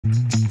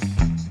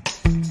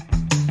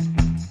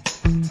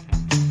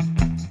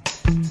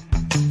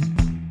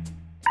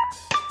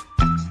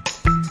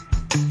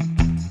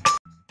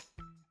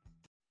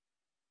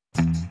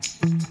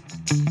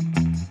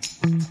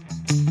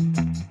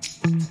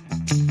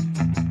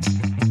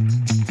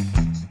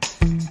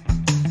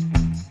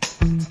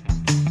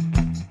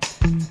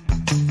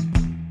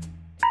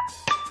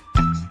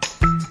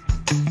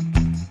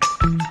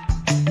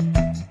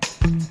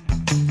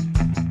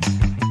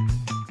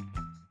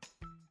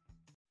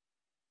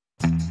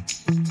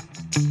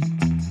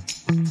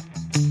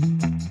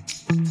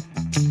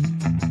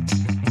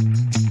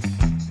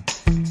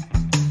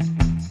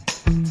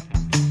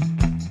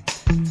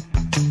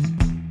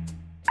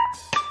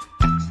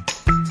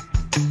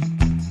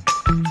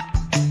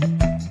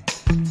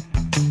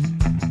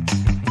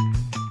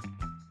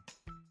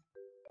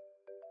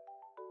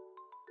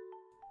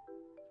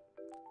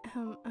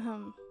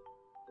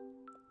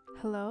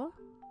Hello?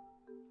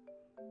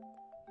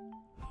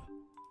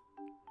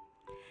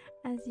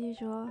 As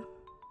usual,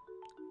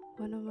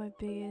 one of my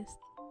biggest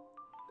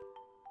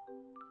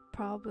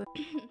problems.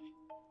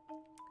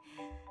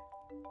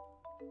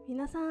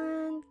 皆さ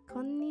ん、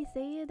こんにち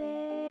は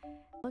です。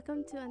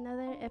Welcome to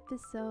another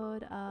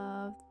episode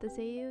of the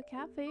Seiyuu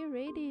Café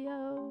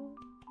Radio.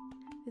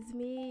 With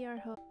me, your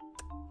host.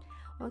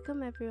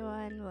 Welcome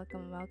everyone,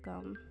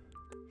 welcome.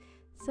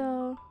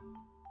 So,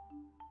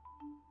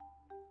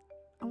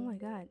 oh my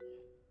god.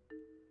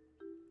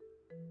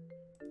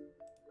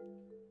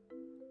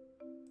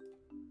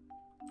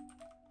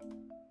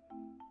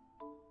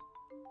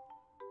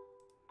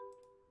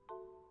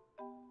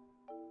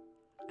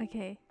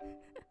 Okay.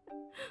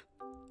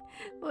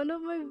 One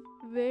of my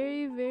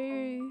very,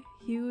 very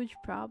huge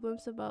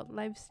problems about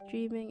live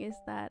streaming is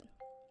that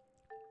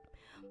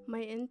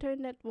my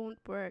internet won't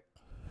work.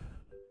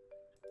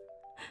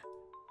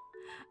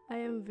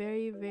 I'm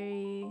very,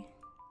 very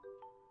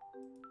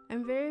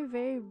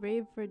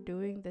brave for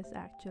doing this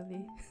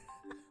actually.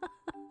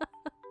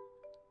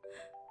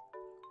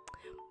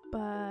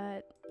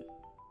 But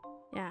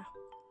yeah.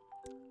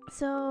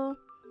 So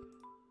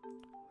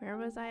where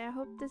was I? I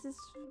hope this is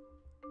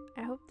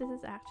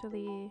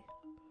actually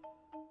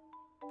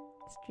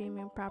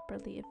streaming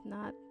properly. If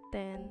not,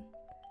 then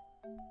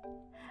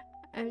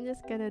I'm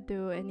just gonna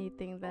do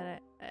anything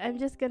that I'm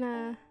just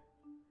gonna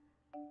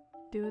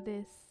do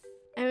this.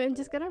 I'm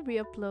just gonna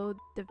re-upload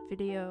the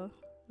video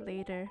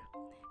later.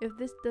 If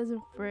this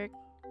doesn't work,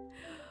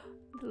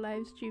 the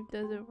live stream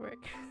doesn't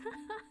work.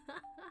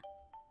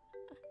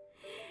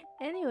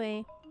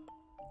 Anyway,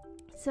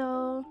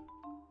 so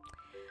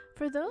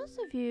for those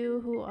of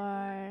you who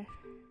are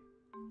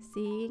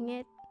seeing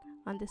it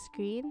on the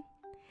screen,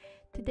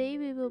 today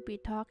we will be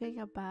talking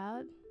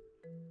about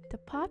the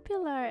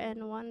popular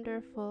and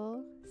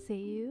wonderful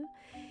Seiyuu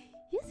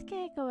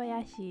Yusuke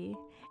Kobayashi.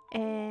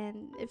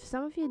 And if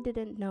some of you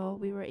didn't know,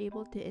 we were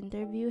able to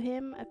interview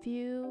him a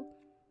few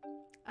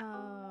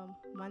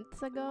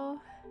months ago,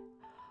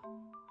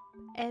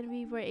 and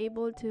we were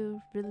able to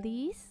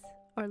release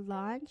or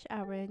launch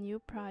our new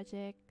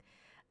project,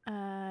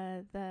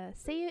 the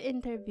Seiyuu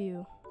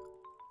interview.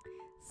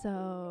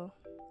 So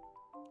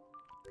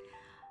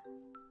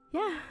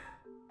yeah,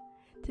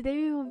 today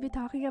we will be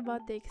talking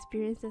about the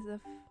experiences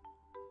of,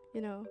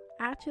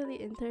 actually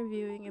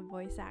interviewing a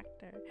voice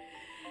actor.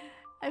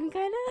 I'm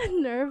kind of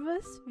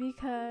nervous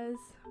because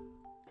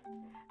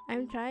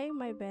I'm trying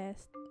my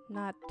best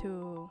not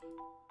to,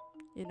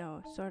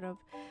 sort of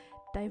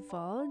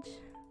divulge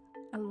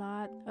a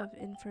lot of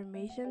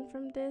information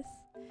from this,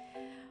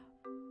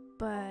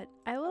 but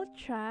I will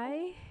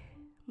try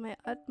my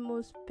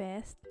utmost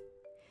best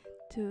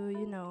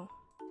to,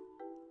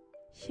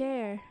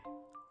 share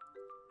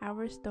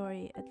our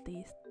story at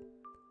least.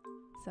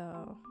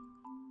 So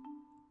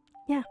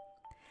yeah,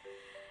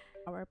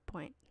 our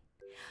point.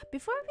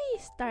 Before we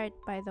start,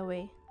 by the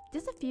way,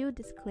 just a few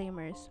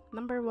disclaimers.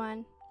 Number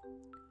one,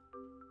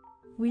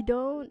 we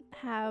don't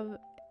have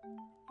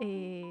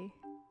a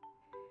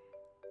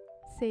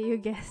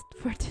Seiyuu guest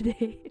for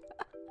today.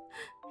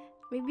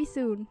 Maybe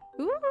soon.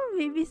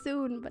 Maybe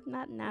soon, but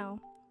not now.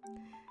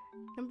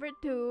 Number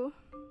two,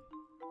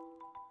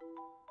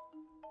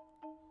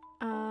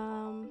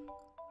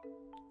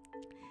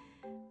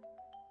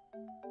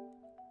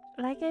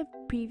 like I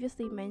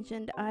previously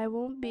mentioned, I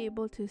won't be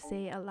able to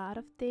say a lot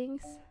of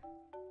things,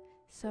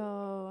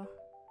 so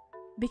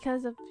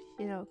because of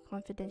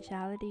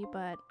confidentiality,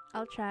 but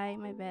I'll try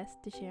my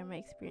best to share my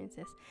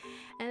experiences.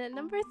 And at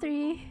number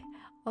three,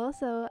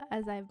 also,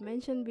 as I've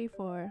mentioned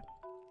before,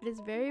 it is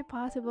very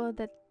possible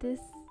that this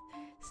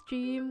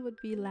stream would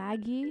be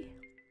laggy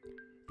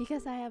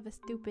because I have a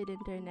stupid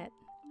internet.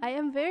 I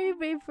am very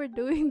brave for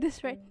doing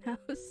this right now.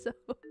 So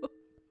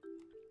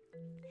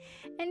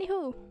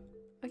anywho,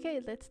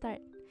 okay, let's start.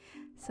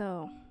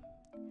 So,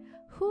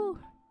 who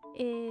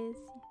is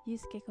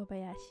Yusuke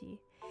Kobayashi?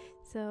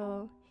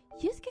 So,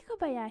 Yusuke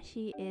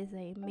Kobayashi is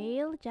a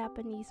male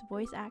Japanese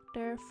voice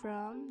actor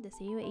from the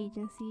Seiyuu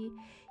agency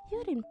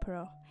Yurin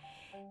Pro.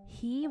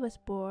 He was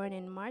born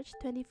in March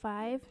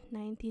 25,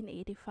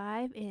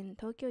 1985 in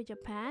Tokyo,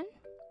 Japan.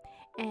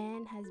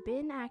 and has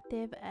been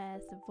active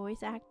as a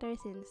voice actor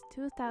since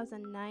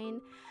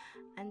 2009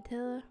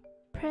 until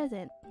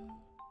present.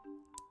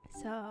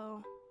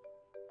 So,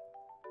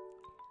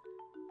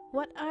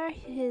 what are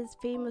his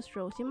famous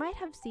roles? You might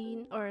have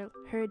seen or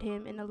heard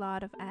him in a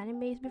lot of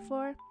animes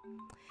before.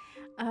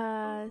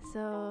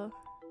 So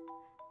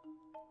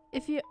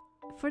if you,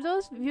 for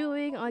those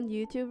viewing on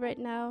YouTube right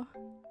now,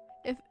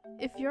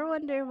 if you're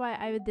wondering why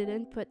I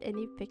didn't put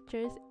any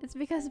pictures, it's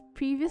because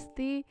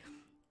previously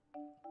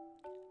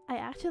I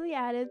actually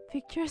added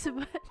pictures,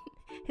 but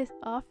his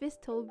office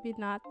told me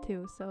not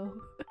to. So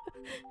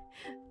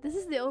this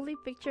is the only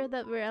picture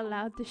that we're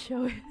allowed to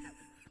show.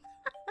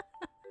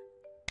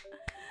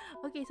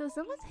 Okay, so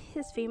some of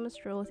his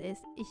famous roles is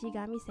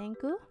Ishigami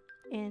Senku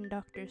in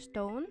Dr.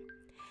 Stone,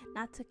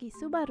 Natsuki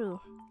Subaru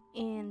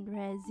in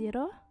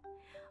Re:Zero,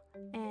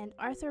 and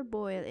Arthur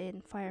Boyle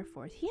in Fire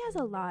Force. He has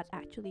a lot,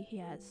 actually. He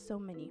has so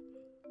many.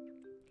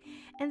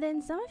 And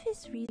then some of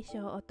his recent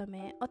show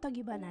Otome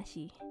Otogi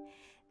Banashi.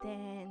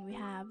 Then we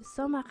have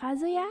Soma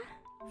Kazuya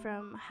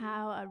from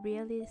How a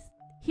Realist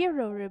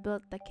Hero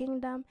Rebuilt the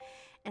Kingdom.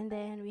 And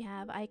then we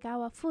have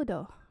Aikawa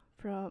Fudo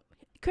from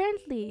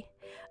currently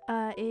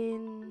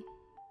in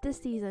this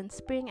season,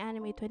 Spring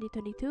Anime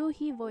 2022.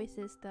 He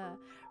voices the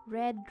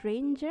Red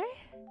Ranger,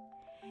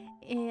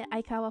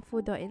 Aikawa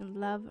Fudo in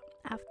Love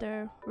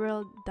After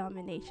World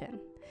Domination.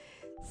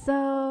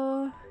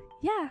 So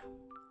yeah.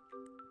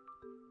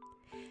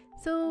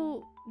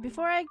 So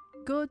before I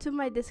go to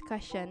my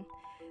discussion,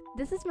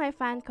 this is my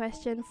fan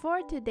question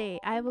for today.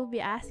 I will be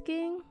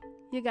asking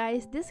you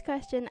guys this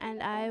question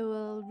and I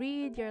will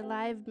read your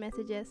live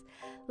messages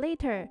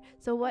later.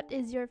 So what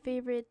is your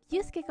favorite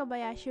Yusuke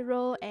Kobayashi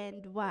role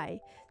and why?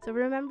 So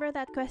remember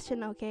that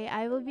question, okay?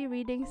 I will be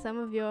reading some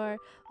of your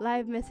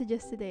live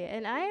messages today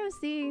and I am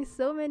seeing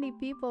so many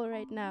people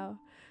right now.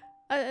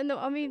 No,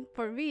 I mean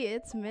for me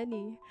it's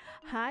many.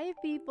 Hi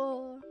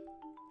people.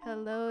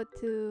 Hello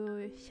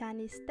to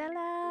Shani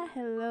Stella.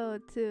 Hello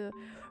to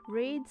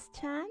Raids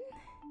Chan.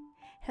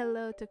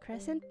 Hello to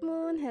Crescent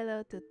Moon.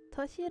 Hello to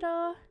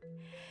Toshiro.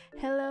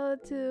 Hello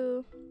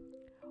to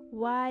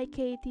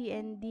YKT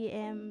and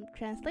DM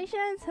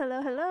Translations.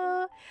 Hello,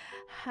 hello.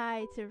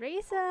 Hi to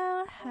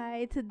Rachel.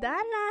 Hi to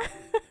Dana.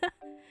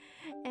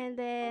 And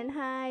then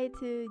hi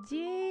to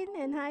Jean.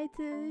 And hi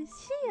to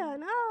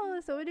Shion.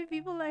 Oh, so many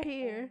people are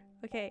here.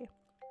 Okay.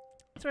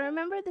 So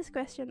remember this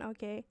question,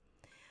 okay?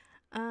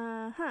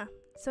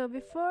 So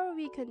before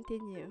we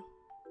continue,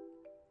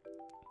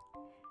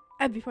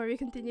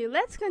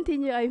 let's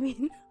continue. I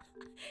mean,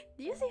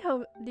 do you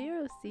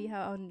see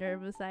how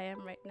nervous I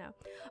am right now?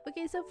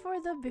 Okay, so for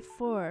the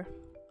before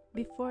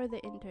the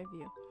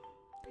interview,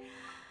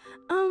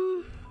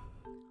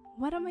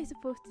 what am I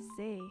supposed to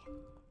say?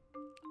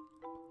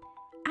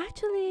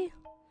 Actually,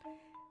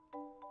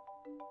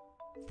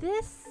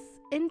 this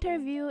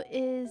interview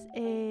is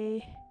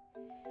a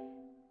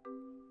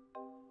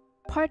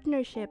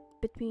partnership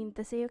between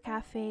the Seiyuu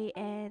Café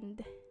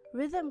and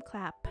Rhythm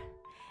Clap.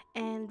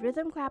 And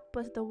Rhythm Clap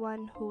was the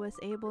one who was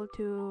able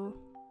to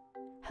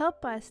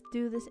help us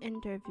do this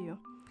interview.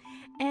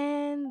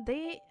 And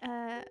they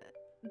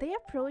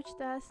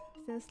approached us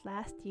since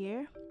last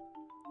year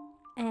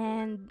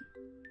and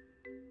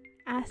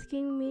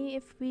asking me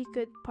if we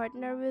could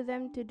partner with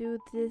them to do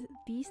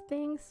these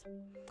things.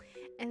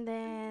 And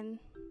then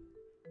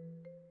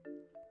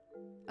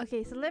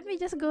okay, so let me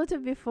just go to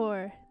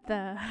before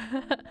the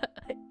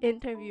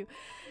interview.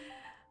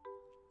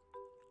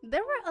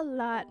 There were a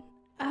lot.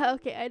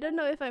 Okay, I don't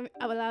know if I'm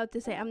allowed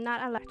to say. I'm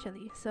not allowed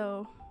actually.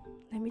 So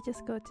let me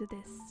just go to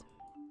this.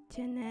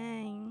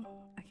 Janang.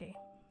 Okay.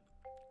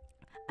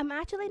 I'm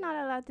actually not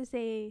allowed to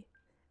say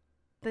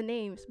the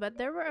names, but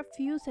there were a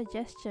few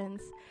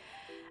suggestions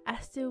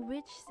as to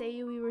which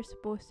seiyuu we were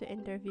supposed to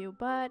interview.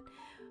 But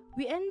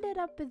we ended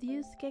up with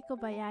Yusuke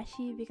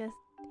Kobayashi because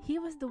he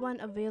was the one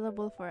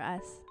available for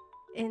us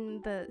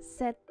in the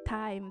set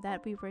time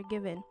that we were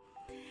given.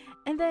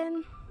 And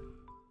then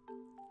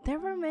there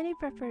were many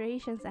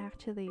preparations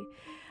actually.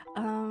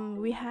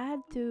 We had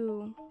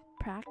to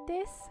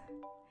practice.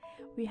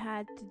 We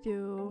had to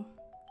do.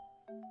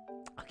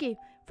 Okay,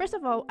 first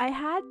of all, I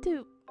had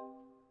to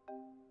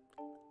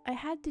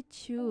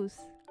choose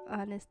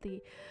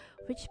honestly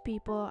which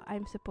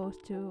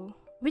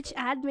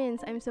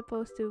admins I'm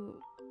supposed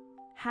to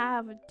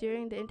have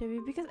during the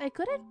interview because I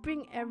couldn't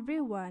bring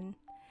everyone.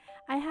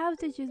 I have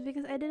to choose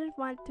because I didn't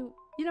want to,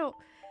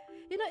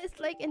 it's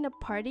like in a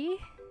party,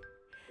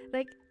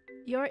 like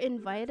you're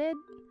invited,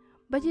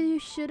 but you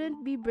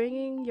shouldn't be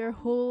bringing your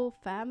whole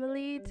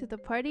family to the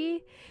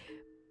party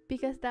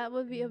because that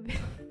would be a bit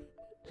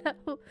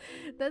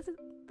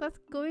that's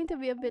going to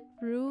be a bit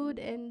rude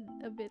and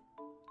a bit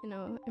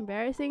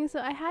embarrassing. So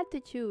I had to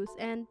choose,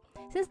 and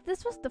since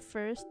this was the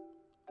first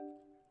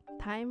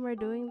time we're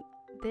doing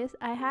this,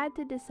 I had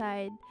to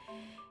decide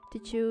to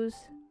choose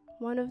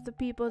one of the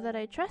people that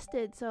I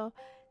trusted. So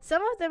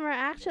some of them are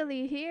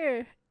actually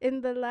here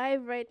in the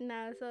live right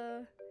now.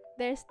 So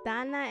there's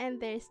Dana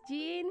and there's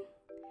Jean.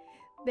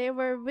 They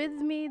were with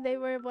me. They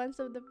were one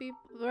of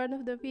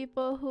the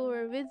people who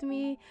were with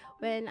me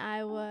when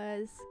I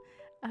was,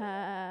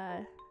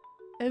 and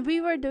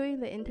we were doing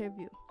the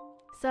interview.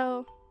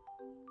 So,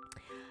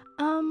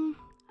 um,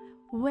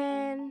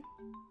 when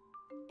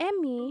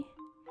Emmy,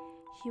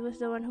 she was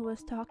the one who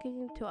was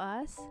talking to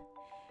us.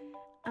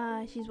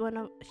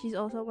 She's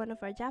also one of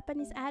our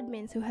Japanese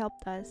admins who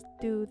helped us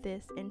do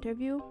this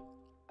interview.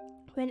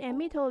 When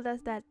Emmy told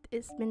us that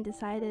it's been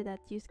decided that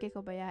Yusuke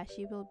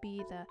Kobayashi will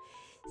be the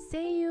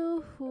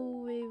Seiyuu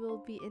who we will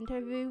be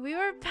interviewing, we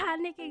were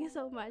panicking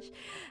so much,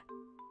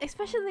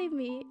 especially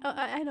me.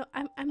 I know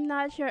I'm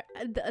not sure.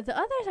 The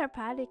others are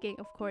panicking,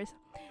 of course.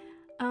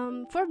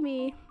 For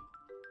me,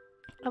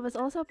 I was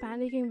also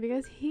panicking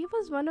because he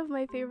was one of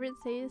my favorite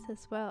seiyus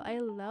as well. I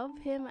love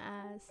him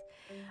as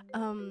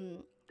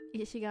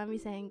Ishigami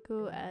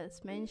Senku,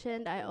 as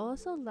mentioned. I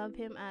also love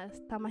him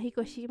as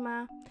Tamahiko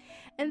Shima.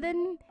 And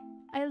then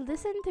I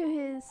listened to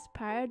his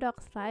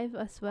Paradox Live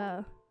as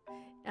well.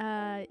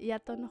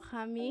 Yato no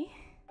Kami.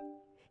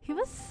 He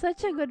was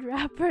such a good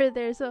rapper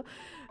there. So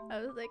I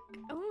was like,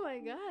 oh my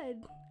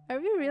god, are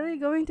we really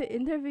going to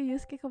interview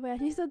Yusuke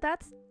Kobayashi? So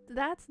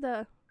that's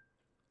the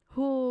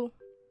whole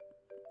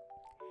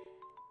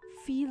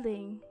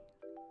feeling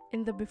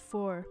in the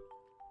before.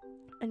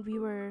 And we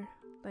were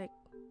like,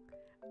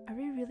 are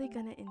we really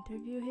gonna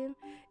interview him?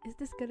 Is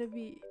this gonna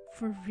be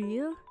for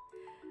real?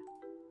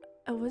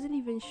 I wasn't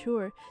even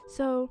sure.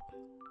 So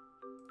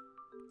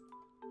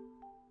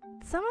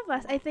some of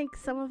us, I think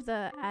some of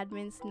the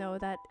admins know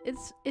that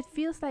it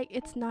feels like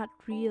it's not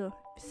real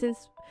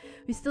since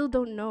we still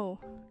don't know.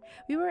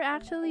 We were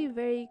actually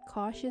very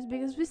cautious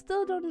because we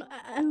still don't know,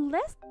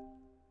 unless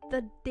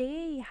the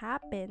day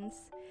happens.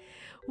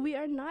 We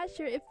are not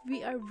sure if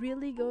we are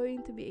really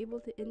going to be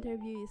able to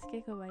interview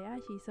Yusuke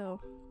Kobayashi. So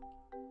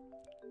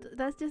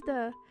that's just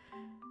the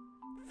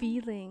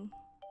feeling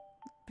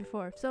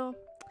before. So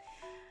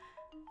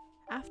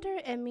after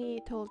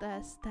Emmy told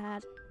us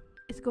that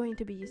it's going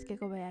to be Yusuke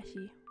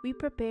Kobayashi, we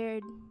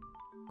prepared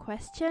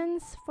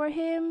questions for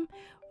him.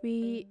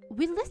 We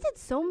listed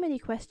so many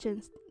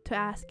questions to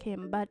ask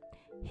him, but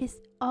his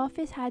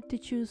office had to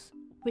choose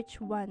which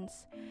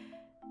ones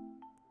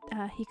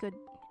he could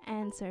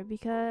answer,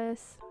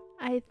 because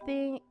I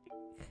think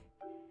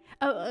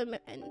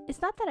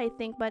it's not that I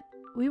think, but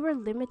we were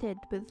limited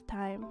with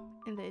time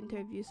in the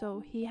interview,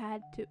 so we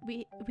had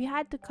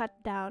to cut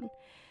down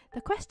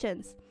the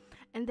questions.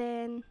 And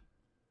then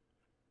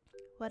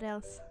what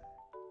else?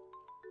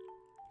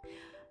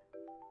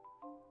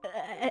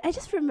 I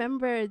just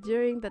remember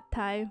during the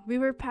time we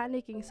were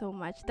panicking so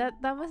much. That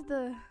was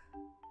the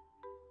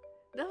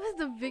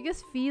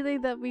biggest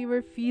feeling that we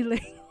were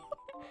feeling.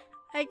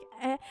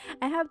 I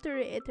have to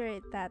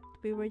reiterate that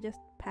we were just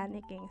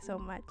panicking so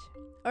much,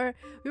 or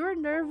we were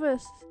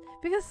nervous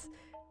because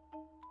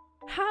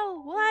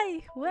how,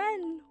 why,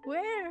 when,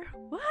 where,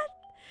 what,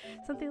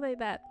 something like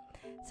that.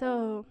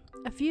 So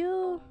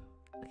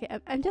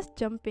I'm just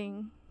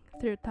jumping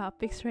through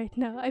topics right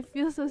now. I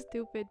feel so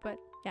stupid, but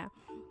yeah.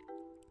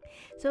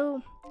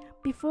 So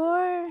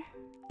before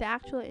the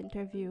actual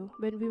interview,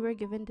 when we were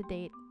given the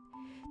date,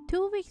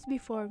 2 weeks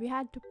before, we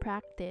had to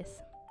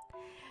practice.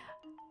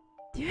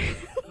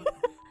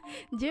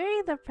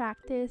 During the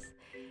practice,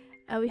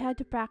 we had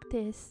to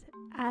practice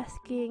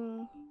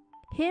asking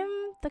him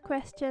the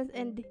questions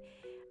and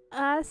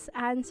us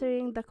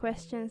answering the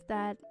questions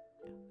that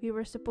we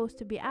were supposed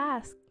to be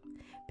asked,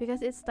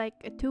 because it's like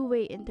a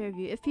two-way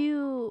interview. If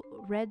you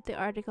read the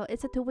article,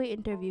 it's a two-way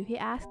interview. He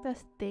asked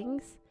us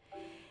things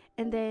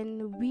and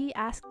then we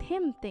asked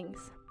him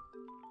things.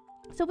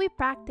 So we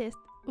practiced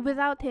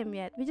without him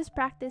yet. We just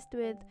practiced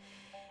with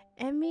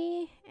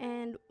Emmy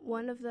and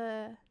one of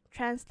the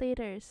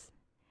translators.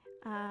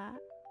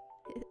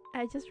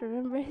 I just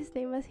remember his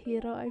name was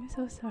Hiro. I'm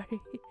so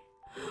sorry.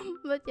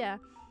 But yeah,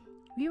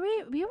 we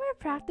were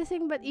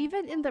practicing, but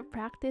even in the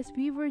practice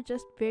we were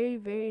just very,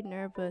 very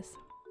nervous.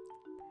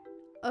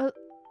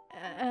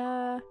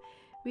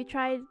 We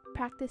tried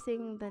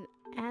practicing the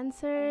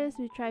answers,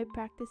 we tried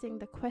practicing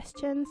the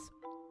questions,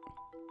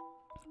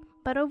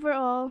 but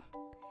overall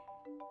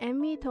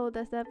Emmy told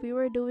us that we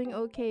were doing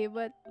okay.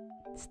 But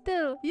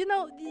still,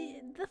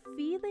 the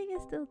feeling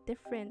is still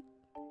different,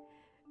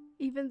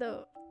 even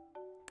though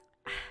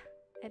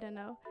I don't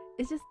know,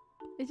 it's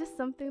just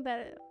something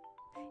that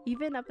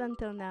even up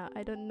until now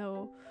I don't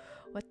know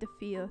what to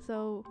feel.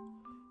 So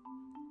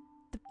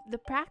the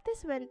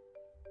practice went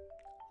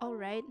all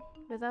right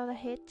without a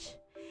hitch,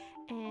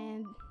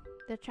 and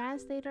the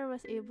translator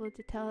was able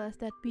to tell us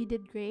that we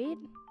did great,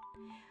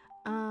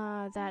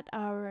 that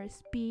our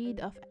speed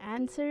of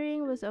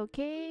answering was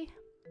okay.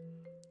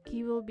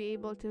 He will be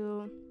able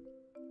to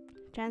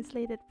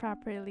translate it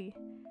properly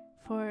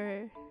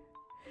for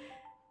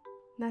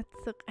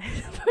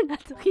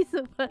Natsuki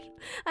Subaru.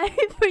 I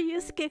mean for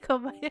Yusuke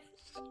Kobayashi.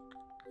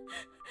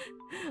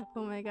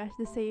 Oh my gosh,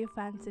 the Seiyuu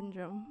fan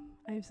syndrome.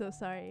 I'm so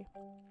sorry.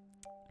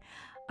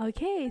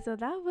 Okay, so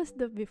that was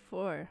the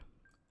before.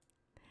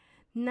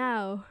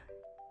 Now,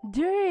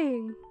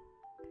 during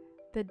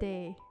the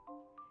day,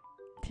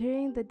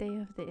 during the day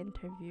of the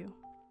interview.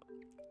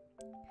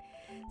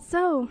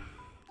 So,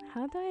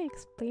 how do I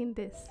explain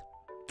this?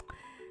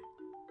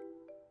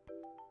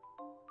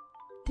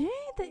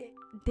 During the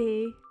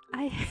day,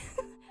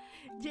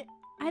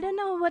 I don't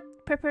know what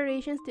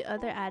preparations the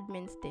other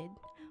admins did,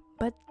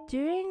 but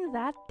during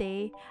that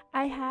day,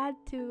 I had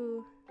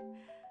to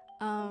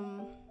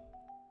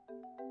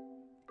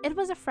it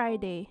was a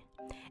Friday,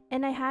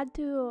 and I had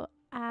to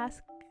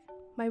ask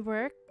my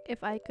work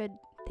if I could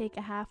take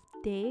a half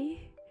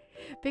day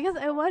because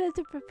I wanted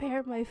to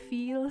prepare my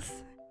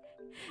feels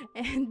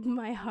and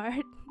my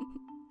heart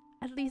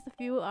at least a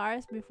few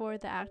hours before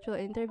the actual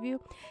interview.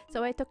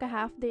 So I took a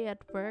half day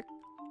at work,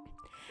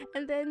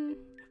 and then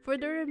for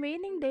the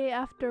remaining day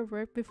after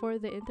work before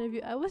the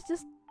interview, I was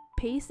just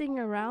pacing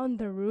around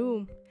the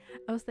room.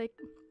 I was like,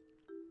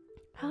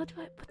 what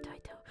do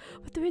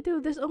I do?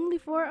 There's only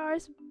 4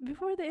 hours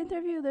before the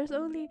interview. There's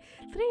only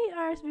 3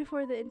 hours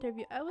before the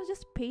interview. I was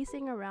just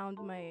pacing around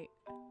my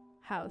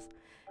house.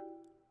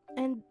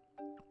 And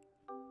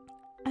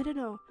I don't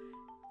know.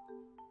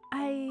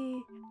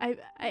 I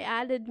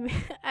added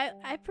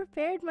I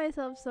prepared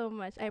myself so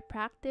much. I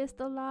practiced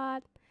a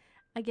lot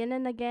again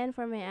and again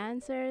for my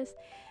answers.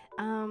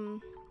 I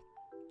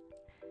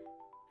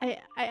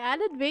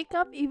added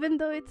makeup even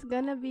though it's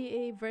gonna be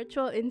a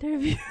virtual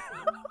interview.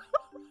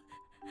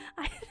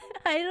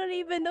 I I don't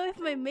even know if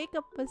my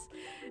makeup was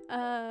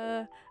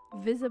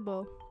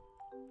visible.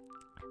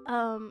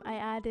 I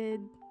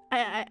added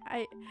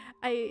I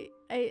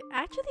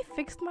actually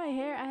fixed my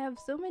hair. I have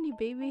so many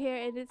baby hair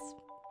and it's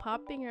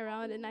popping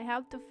around, and I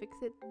have to fix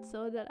it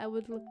so that I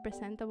would look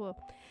presentable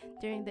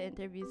during the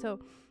interview. So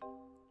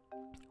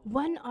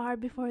 1 hour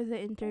before the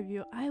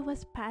interview, I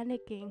was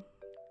panicking.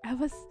 I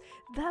was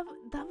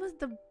that was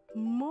the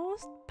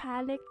most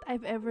panicked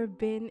I've ever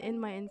been in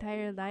my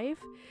entire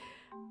life.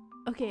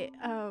 Okay,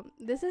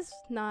 this is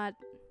not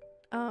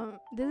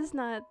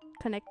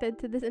connected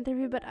to this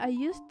interview, but I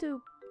used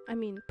to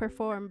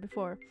perform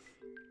before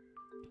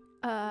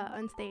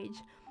on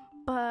stage,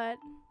 but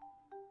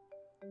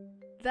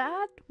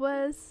that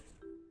was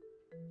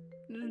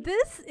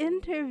this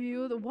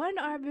interview. The 1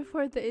 hour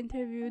before the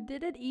interview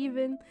didn't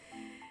even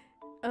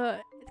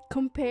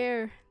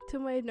compare to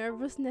my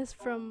nervousness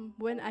from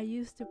when I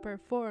used to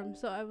perform.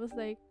 So I was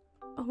like,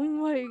 oh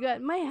my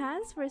god, my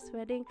hands were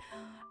sweating.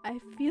 I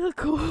feel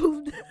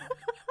cold.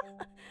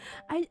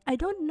 I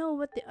don't know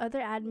what the other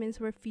admins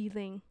were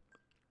feeling.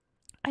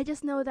 I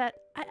just know that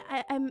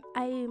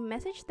I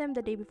messaged them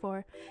the day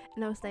before,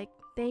 and I was like,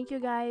 thank you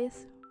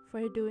guys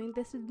for doing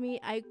this with me.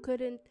 I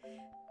couldn't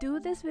do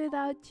this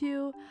without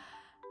you.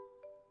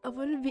 I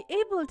wouldn't be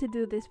able to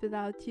do this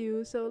without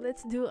you. So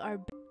let's do our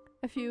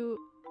a few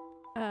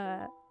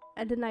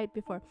at the night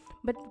before.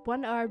 But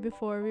 1 hour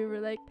before, we were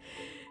like,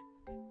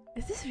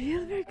 is this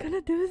real? We're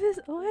gonna do this?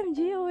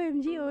 OMG,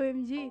 OMG,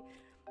 OMG.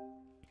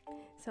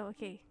 So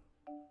okay,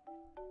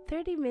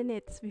 30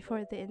 minutes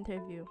before the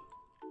interview,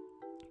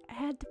 I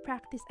had to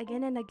practice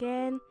again and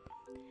again.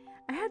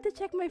 I had to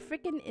check my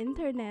freaking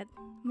internet.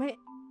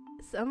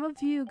 Some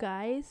of you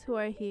guys who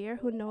are here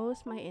who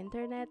knows my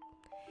internet,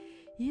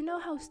 you know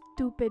how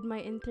stupid my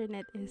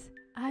internet is.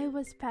 I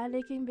was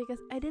panicking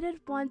because I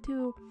didn't want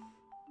to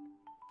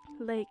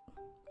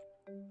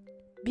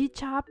be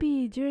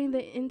choppy during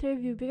the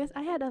interview because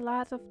I had a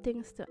lot of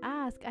things to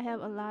ask. I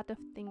have a lot of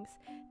things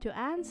to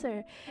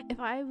answer. If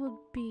I would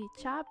be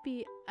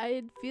choppy,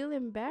 I'd feel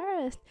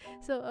embarrassed.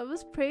 So I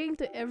was praying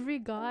to every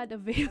god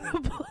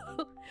available.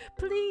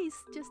 Please,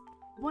 just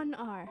 1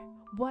 hour.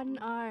 1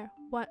 hour.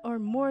 Or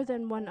more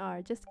than 1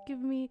 hour. Just give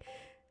me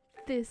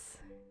this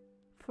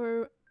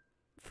for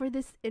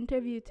this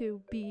interview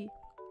to be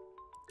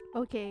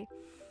okay.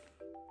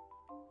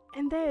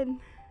 And then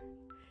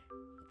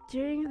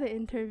during the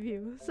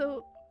interview,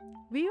 so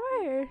we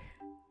were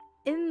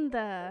in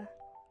the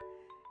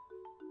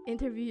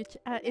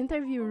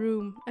interview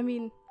room.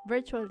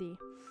 Virtually.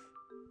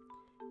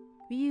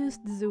 We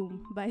used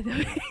Zoom, by the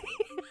way.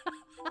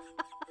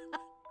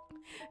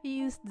 We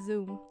used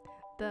Zoom,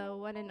 the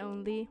one and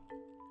only.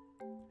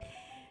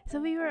 So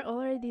we were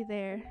already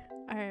there.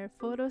 Our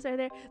photos are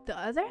there. The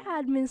other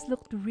admins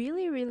looked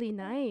really, really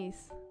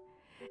nice.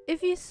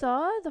 If you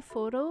saw the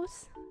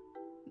photos,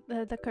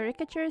 the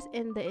caricatures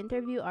in the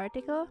interview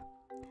article,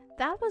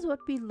 that was what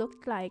we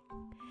looked like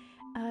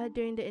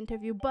during the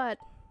interview. But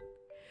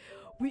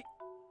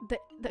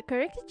the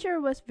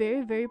caricature was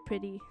very, very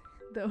pretty,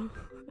 though.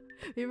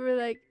 We were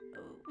like,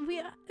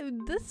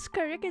 this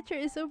caricature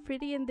is so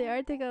pretty in the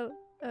article.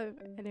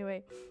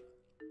 Anyway,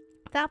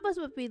 that was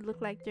what we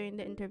looked like during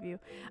the interview.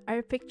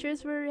 Our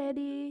pictures were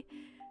ready.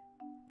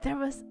 There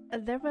was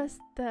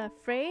the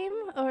frame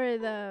or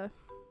the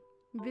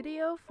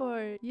video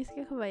for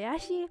Yusuke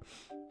Kobayashi,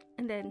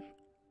 and then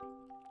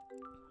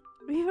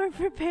we were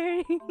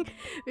preparing.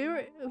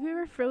 we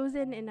were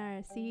frozen in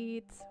our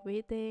seats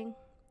waiting,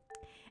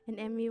 and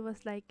Emmy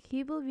was like,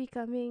 he will be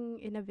coming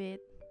in a bit.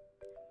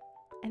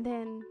 And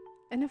then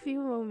in a few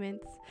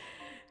moments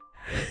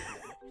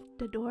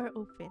the door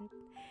opened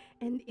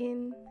and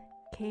in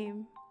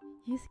came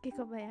Yusuke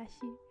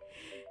Kobayashi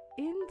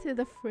into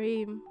the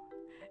frame,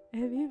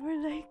 and we were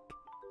like,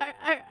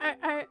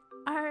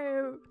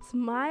 our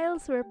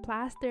smiles were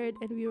plastered,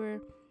 and we were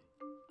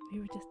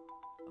just,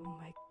 oh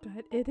my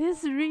god, it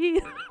is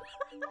real.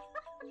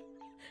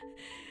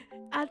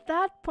 At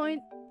that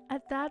point,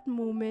 at that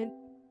moment,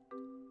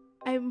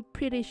 I'm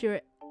pretty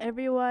sure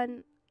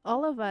everyone,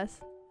 all of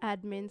us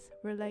admins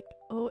were like,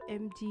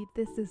 OMG,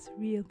 this is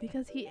real,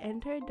 because he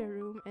entered the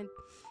room and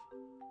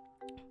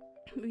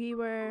we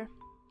were,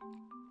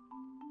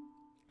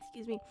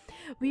 excuse me,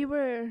 we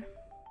were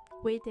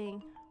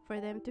waiting for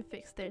them to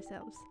fix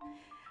themselves.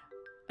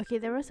 Okay,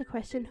 there was a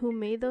question, who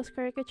made those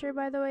caricature,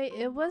 by the way.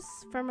 It was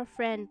from a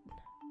friend.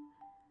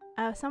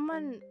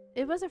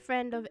 It was a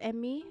friend of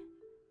Emmy,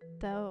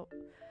 the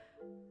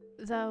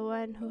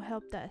one who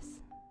helped us.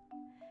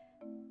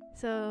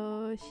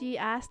 So she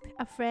asked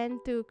a friend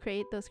to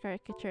create those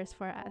caricatures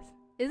for us.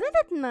 Isn't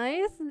it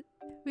nice?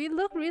 We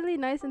look really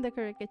nice in the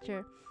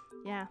caricature.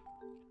 Yeah.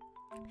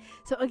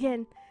 So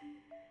again,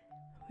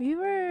 we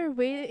were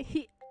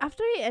waiting.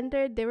 After he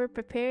entered, they were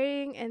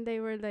preparing and they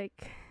were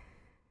like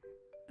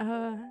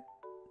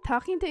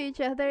talking to each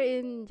other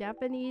in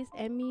Japanese.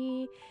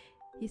 Emmy,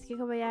 Yusuke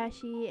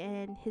Kobayashi,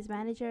 and his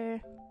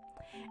manager.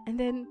 And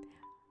then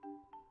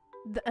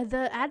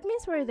the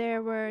admins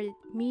were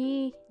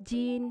me,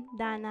 Jean,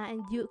 Dana,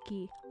 and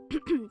Yuki.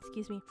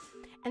 Excuse me.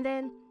 And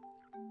then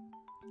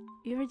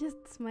we were just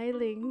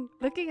smiling,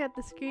 looking at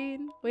the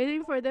screen,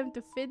 waiting for them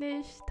to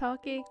finish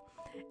talking.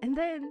 And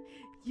then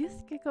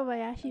Yusuke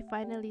Kobayashi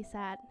finally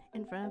sat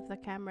in front of the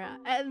camera.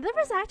 There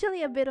was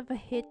actually a bit of a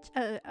hitch,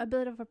 a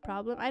bit of a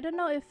problem. I don't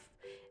know if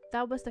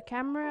that was the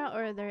camera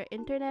or their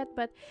internet,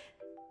 but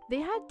they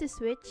had to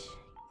switch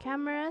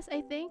cameras,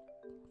 I think,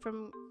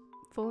 from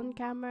phone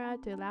camera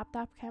to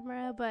laptop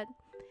camera. But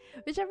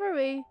whichever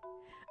way,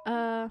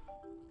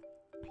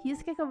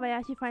 Yusuke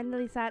Kobayashi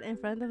finally sat in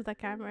front of the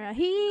camera.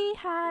 He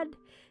had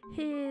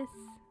his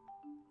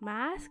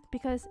mask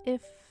because,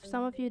 if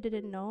some of you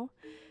didn't know,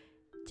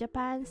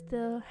 Japan's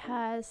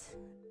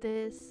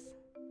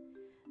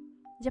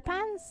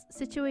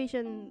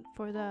situation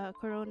for the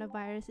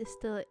coronavirus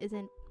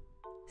isn't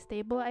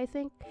stable, I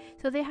think.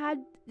 So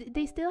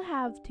they still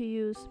have to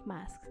use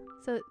masks.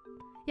 So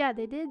yeah,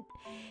 they did.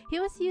 He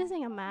was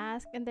using a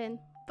mask, and then,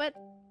 but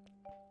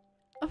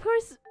of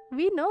course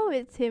we know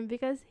it's him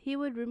because he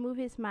would remove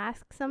his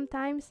mask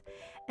sometimes,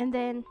 and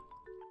then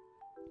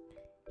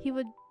he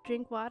would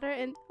drink water,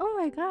 and oh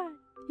my god,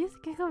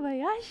 Yusuke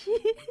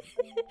Kobayashi.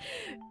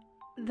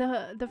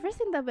 The first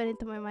thing that went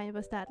into my mind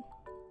was that,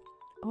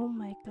 oh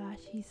my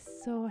gosh, he's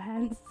so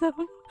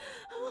handsome.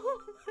 Oh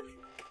my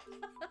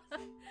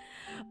god.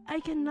 I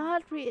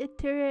cannot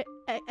reiterate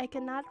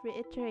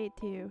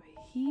to you,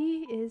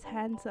 he is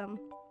handsome.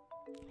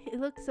 He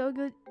looks so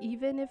good,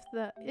 even if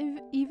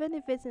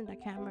it's in the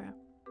camera.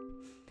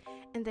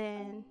 And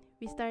then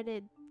we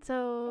started.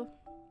 So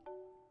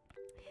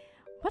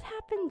what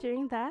happened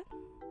during that?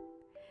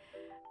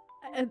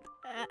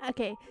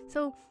 Okay,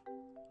 so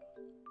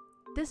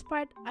this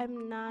part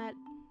I'm not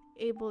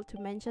able to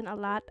mention a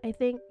lot, I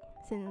think,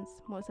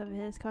 since most of it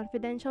is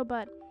confidential,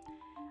 but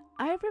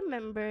I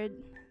remembered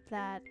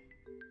that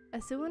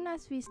as soon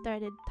as we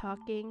started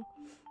talking,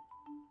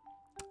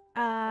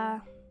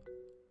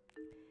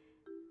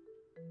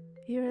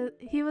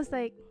 he was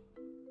like,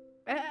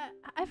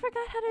 I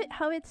forgot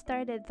how it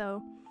started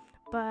though,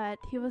 but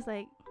he was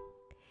like,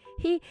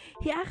 he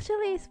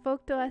actually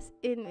spoke to us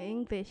in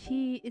English.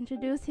 He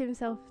introduced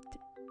himself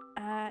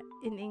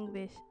in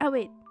English.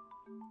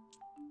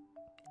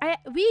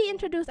 We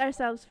introduced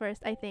ourselves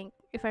first, I think,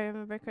 if I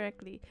remember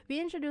correctly. We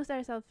introduced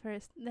ourselves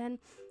first. Then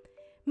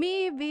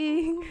me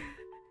being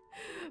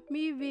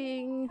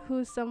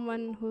who's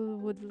someone who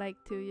would like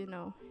to,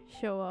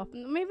 show off.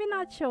 Maybe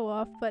not show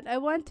off, but I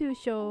want to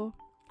show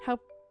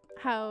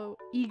how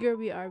eager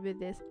we are with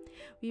this.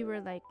 We were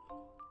like,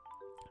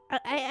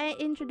 I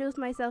introduced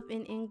myself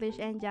in English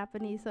and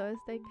Japanese, so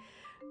it's like,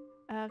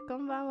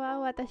 konbanwa,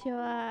 watashi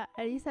wa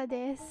Arisa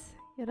desu.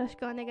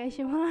 Yoroshiku onegai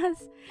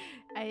shimasu.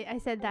 I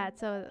said that,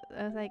 so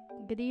I was like,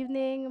 good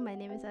evening, my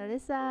name is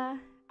Alyssa.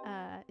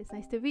 It's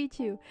nice to meet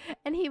you.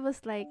 And he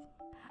was like,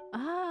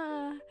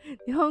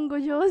 Nihongo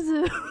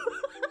jouzu.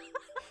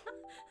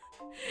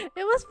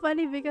 It was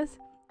funny because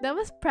that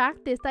was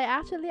practiced. I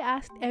actually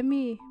asked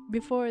Emmy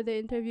before the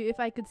interview if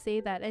I could say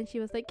that, and she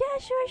was like, yeah,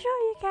 sure,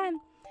 you can.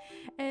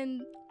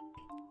 And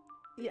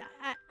yeah,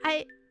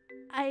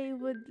 I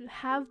would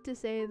have to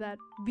say that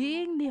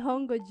being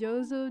Nihongo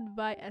jouzu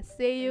by a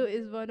seiyuu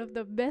is one of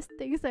the best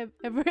things I've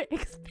ever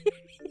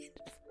experienced.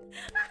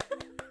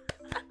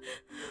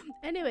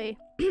 Anyway,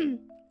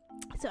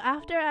 so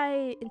after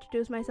I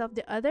introduced myself,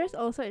 the others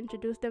also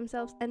introduced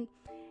themselves, and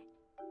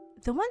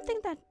the one thing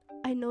that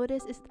I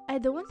noticed is,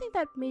 the one thing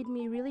that made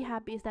me really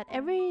happy is that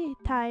every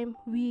time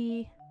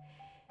we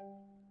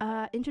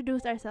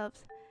introduced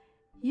ourselves,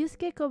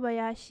 Yusuke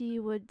Kobayashi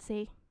would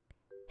say,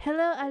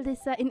 hello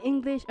Alyssa in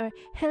English, or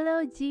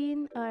hello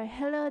Jean, or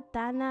hello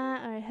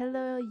Dana, or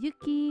hello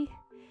Yuki.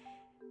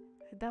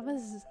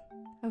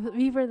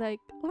 We were like,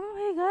 oh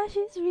my gosh,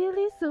 he's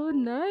really so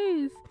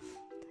nice.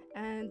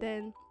 And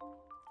then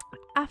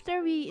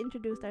after we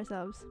introduced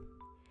ourselves,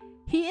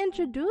 he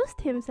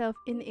introduced himself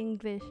in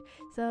English.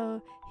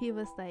 So he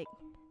was like,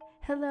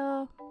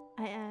 "Hello,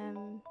 I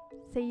am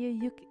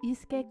Seiyuu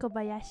Yusuke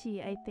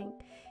Kobayashi," I think.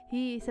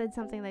 He said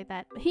something like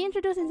that. He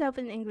introduced himself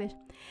in English.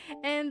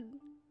 And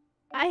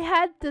I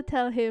had to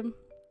tell him,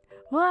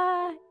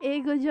 "Wa,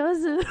 eigo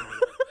jozu."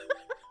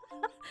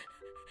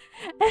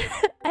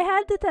 I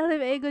had to tell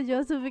him eigo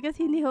jozu because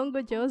he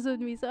nihongo jozu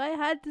me. So I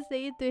had to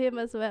say it to him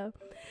as well.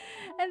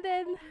 And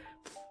then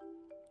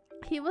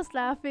he was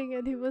laughing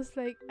and he was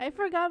like, I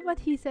forgot what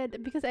he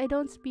said because I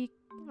don't speak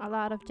a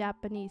lot of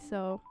Japanese.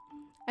 So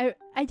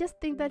I just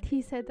think that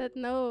he said that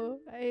no,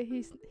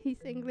 his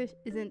English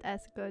isn't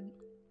as good.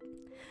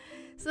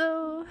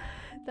 So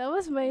that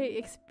was my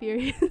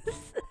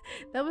experience.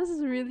 That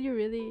was really,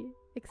 really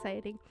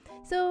exciting.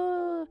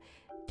 So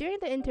during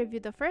the interview,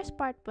 the first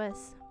part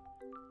was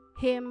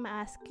him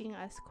asking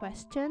us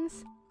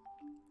questions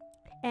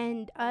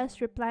and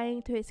us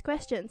replying to his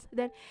questions.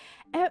 Then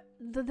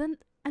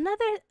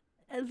another,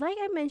 like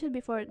I mentioned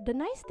before, the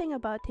nice thing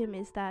about him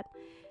is that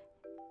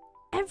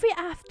every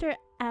after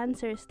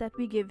answers that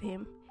we give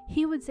him,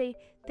 he would say,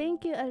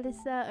 "Thank you,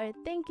 Alyssa," or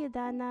 "Thank you,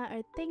 Dana,"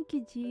 or "Thank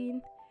you,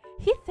 Jean."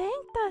 He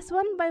thanked us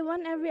one by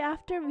one every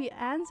after we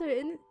answer,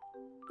 and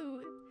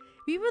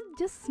we would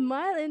just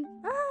smile and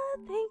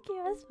thank you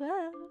as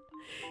well.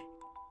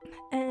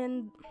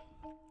 And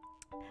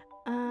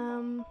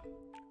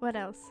what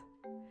else?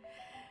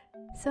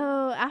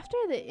 So after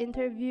the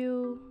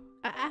interview,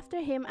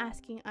 after him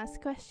asking us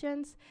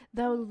questions,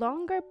 the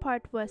longer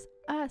part was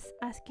us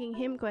asking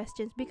him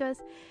questions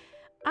because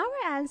our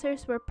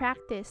answers were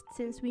practiced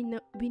since we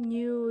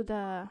knew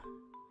the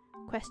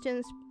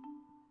questions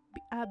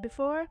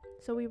before,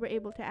 so we were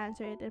able to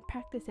answer it and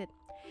practice it.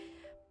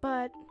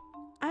 But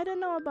I don't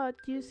know about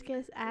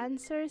Yusuke's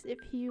answers, if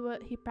he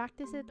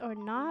practiced it or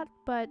not,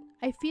 but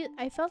I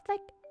felt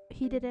like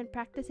he didn't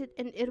practice it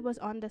and it was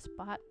on the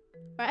spot.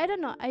 Or I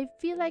don't know, I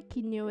feel like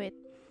he knew it.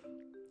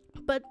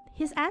 But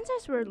his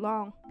answers were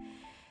long.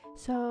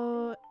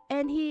 So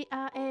and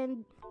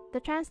the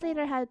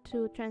translator had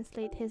to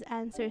translate his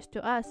answers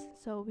to us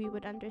so we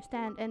would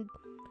understand, and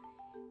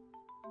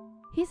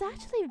he's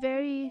actually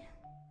very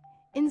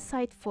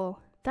insightful.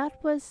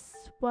 That was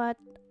what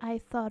I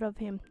thought of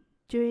him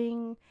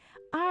during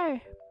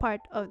our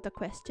part of the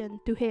question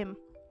to him.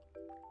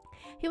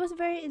 He was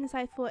very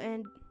insightful,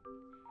 and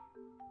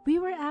we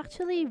were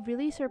actually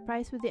really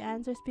surprised with the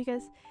answers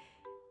because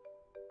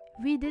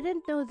we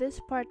didn't know this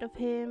part of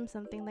him,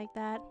 something like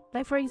that.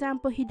 Like, for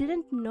example, he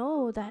didn't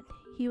know that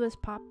he was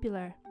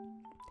popular.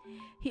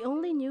 He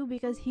only knew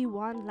because he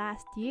won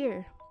last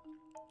year.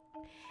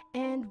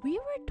 And we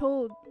were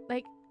told,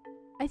 like,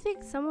 I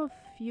think some of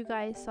you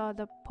guys saw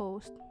the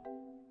post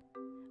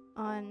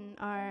on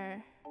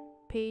our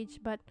page,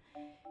 but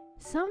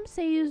some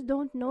seiyus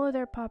don't know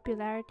their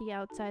popularity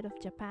outside of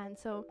Japan.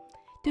 So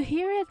to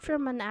hear it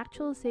from an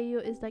actual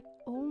seiyu is like,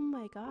 oh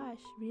my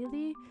gosh,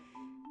 really?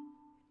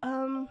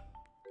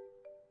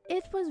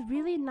 It was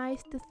really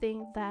nice to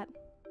think that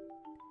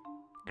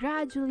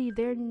gradually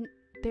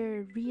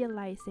they're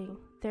realizing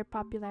their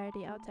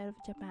popularity outside of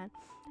Japan.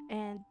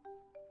 And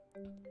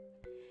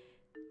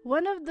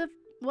one of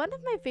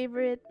my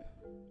favorite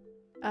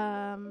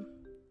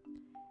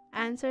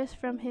answers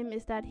from him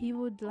is that he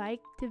would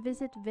like to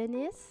visit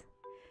Venice,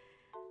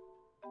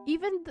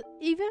 even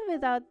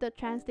without the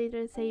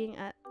translator saying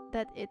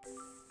that it's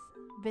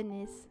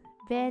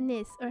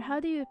Venice, or how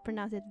do you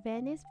pronounce it?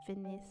 Venice.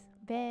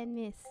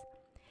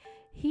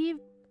 He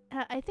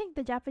I think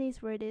the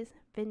Japanese word is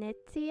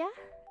Venezia.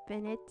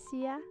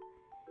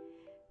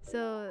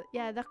 So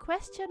yeah, the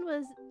question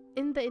was,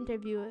 in the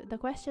interview, the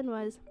question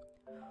was,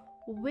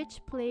 which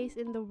place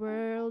in the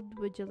world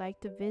would you like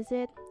to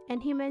visit?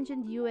 And he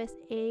mentioned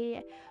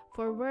USA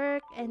for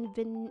work and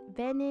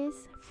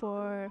Venice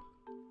for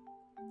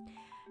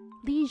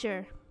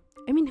leisure.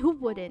 I mean, who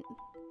wouldn't?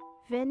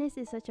 Venice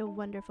is such a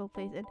wonderful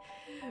place. And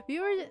we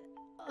were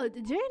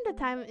during the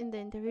time in the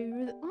interview,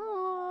 we were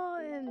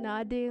and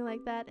nodding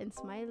like that and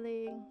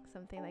smiling,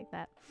 something like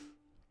that.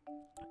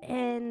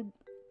 And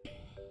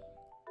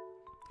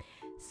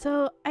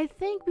so I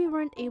think we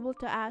weren't able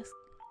to ask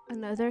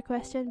another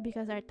question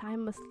because our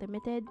time was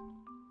limited.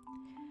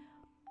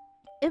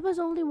 It was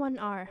only 1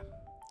 hour.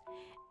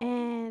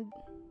 And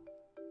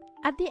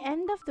at the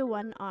end of the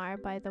 1 hour,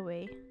 by the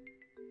way,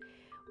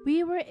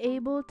 we were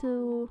able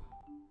to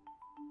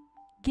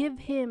give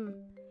him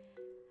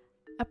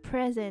a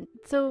present.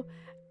 So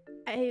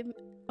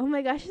oh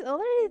my gosh, it's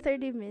already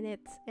 30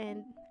 minutes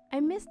and I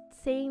missed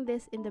saying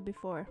this in the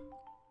before.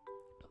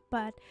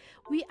 But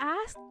we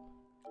asked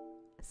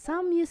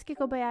some Yusuke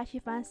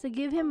Kobayashi fans to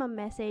give him a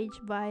message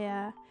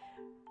via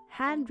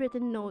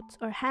handwritten notes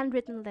or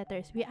handwritten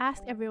letters. We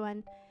asked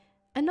everyone,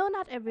 no,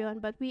 not everyone,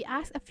 but we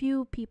asked a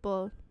few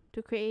people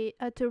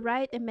to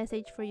write a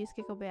message for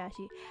Yusuke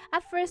Kobayashi.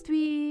 At first,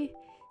 we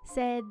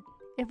said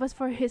it was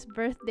for his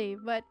birthday,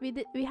 but we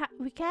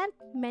can't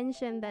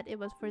mention that it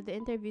was for the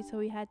interview, so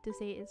we had to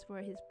say it's for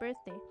his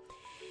birthday.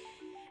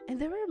 And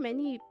there were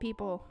many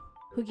people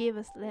who gave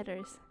us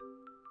letters,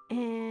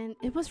 and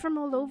it was from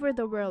all over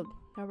the world.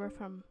 There were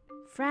from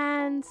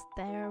France,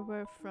 there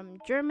were from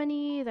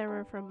Germany, there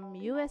were from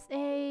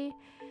USA,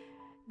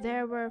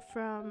 there were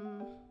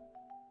from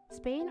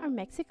Spain or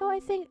Mexico, I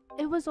think.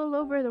 It was all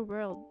over the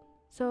world.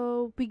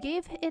 So we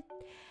gave it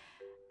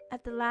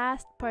at the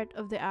last part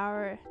of the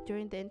hour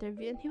during the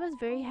interview, and he was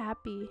very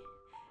happy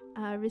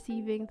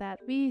receiving that.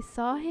 We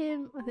saw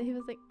him, and he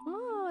was like,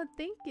 "Oh,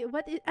 thank you.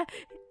 What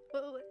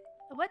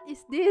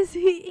is this?"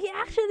 He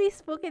actually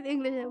spoke in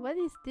English. What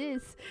is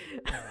this?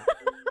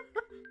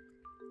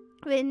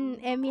 When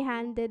Emmy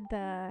handed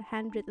the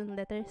handwritten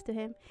letters to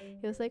him,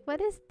 he was like,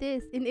 "What is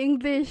this?" in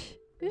English.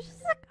 It was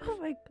just like, oh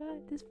my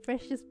god, this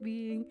precious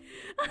being.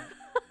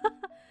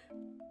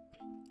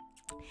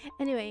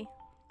 Anyway,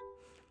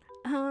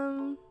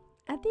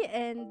 at the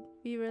end,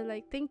 we were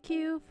like, "Thank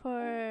you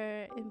for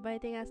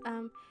inviting us."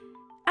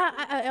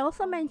 I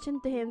also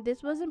mentioned to him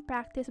this wasn't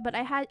practice, but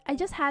I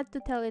just had to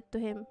tell it to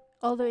him,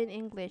 although in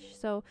English.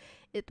 So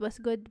it was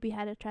good we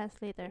had a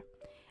translator.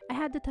 I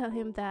had to tell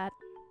him that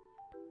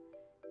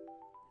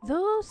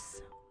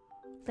those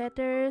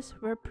letters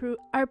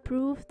are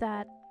proof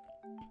that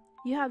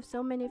you have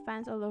so many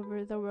fans all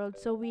over the world.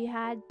 So we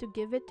had to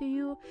give it to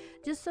you,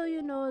 just so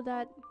you know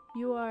that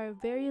you are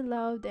very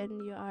loved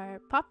and you are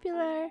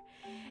popular,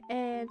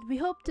 and we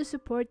hope to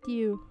support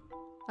you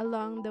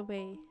along the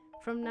way.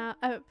 From now,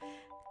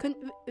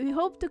 we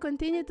hope to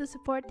continue to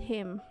support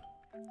him.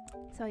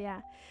 So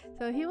yeah,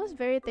 so he was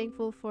very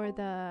thankful for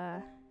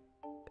the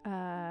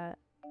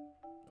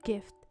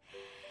gift,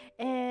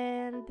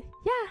 and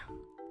yeah,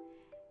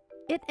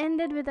 it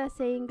ended with us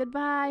saying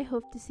goodbye,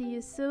 hope to see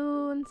you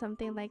soon,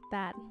 something like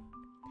that.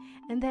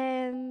 And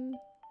then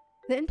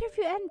the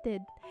interview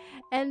ended.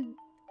 And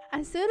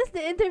as soon as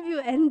the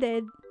interview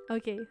ended,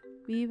 okay,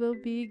 we will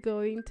be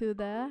going to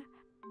the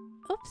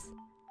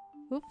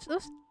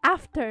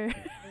after.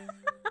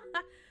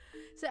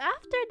 So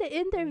after the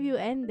interview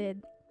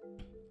ended,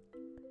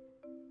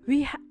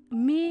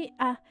 Emmy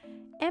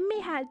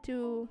had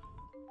to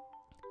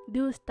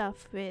do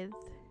stuff with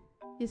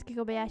Yusuke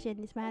Kobayashi and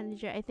his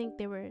manager. I think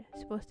they were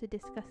supposed to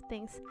discuss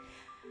things.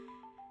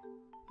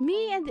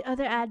 Me and the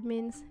other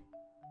admins,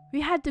 we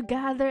had to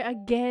gather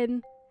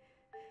again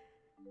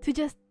to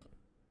just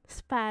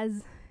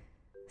spaz.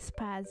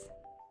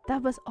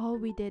 That was all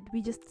we did.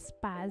 We just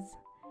spaz.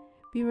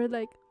 We were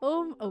like,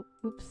 oh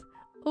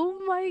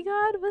my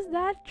god, was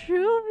that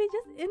true? We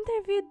just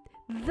interviewed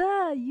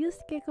the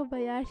Yusuke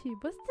Kobayashi.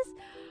 Was this?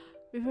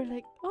 We were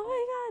like, oh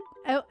my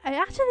god. I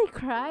actually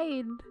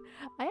cried.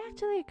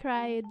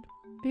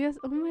 Because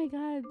oh my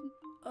god,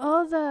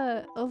 all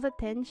the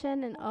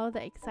tension and all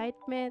the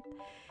excitement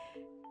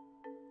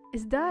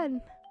is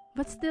done.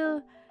 But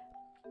still,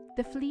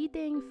 the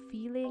fleeting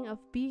feeling of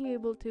being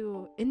able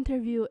to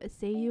interview a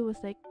seiyuu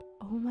was like,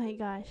 oh my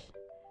gosh.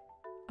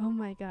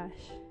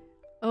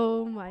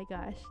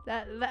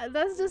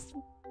 That's just.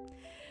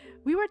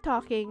 We were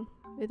talking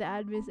with the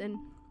admins, and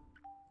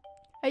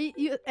I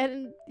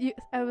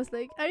was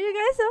like, "Are you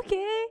guys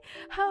okay?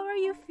 How are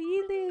you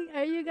feeling?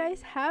 Are you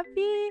guys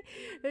happy?"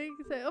 Like,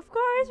 so, of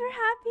course we're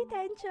happy,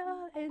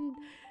 Tencho. And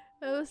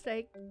I was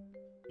like,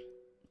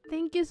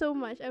 "Thank you so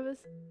much." I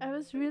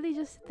was really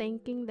just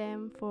thanking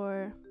them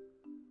for,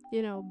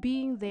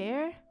 being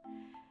there.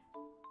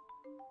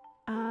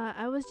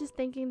 I was just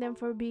thanking them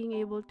for being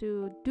able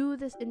to do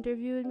this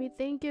interview with me.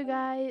 Thank you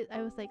guys.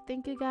 I was like,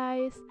 thank you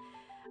guys.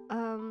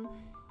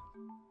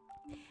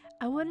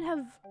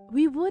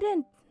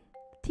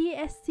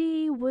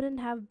 TSC wouldn't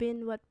have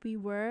been what we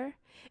were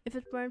if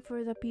it weren't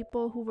for the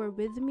people who were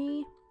with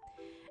me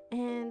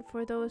and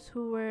for those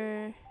who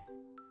were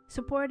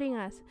supporting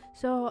us.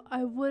 So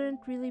I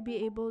wouldn't really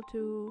be able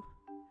to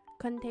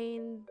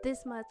contain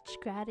this much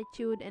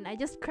gratitude, and I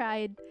just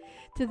cried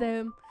to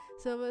them.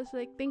 So I was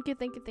like, thank you.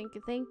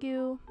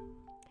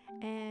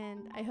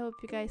 And I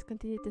hope you guys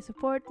continue to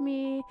support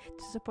me,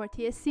 to support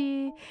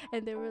TSC.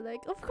 And they were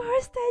like, of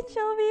course,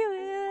 Tencho, we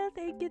will.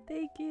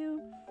 Thank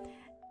you.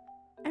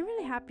 I'm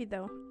really happy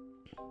though.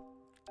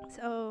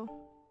 So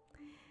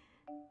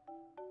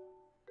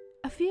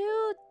a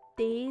few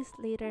days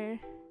later,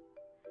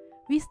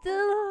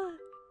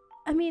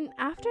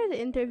 after the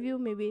interview,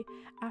 maybe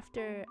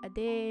after a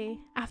day,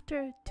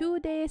 after 2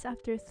 days,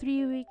 after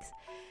 3 weeks,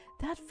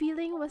 that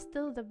feeling was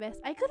still the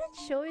best. I couldn't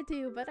show it to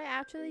you, but I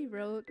actually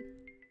wrote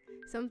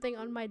something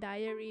on my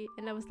diary,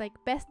 and I was like,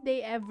 best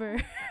day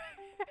ever.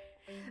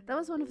 That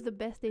was one of the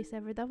best days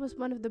ever. That was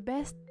one of the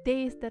best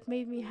days that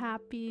made me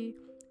happy,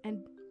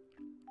 and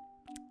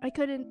I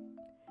couldn't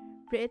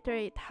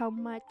reiterate how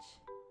much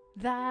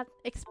that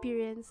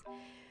experience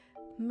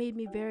made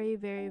me very,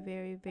 very,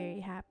 very, very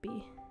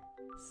happy.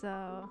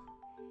 So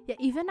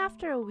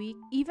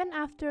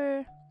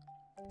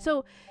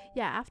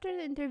yeah, after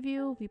the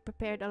interview, we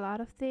prepared a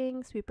lot of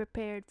things. We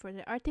prepared for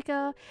the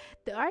article.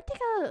 The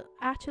article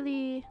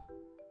actually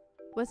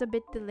was a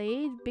bit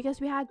delayed because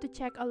we had to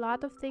check a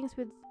lot of things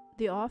with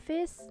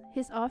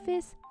his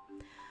office.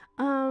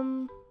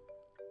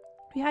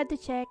 We had to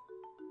check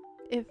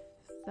if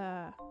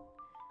the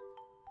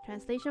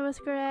translation was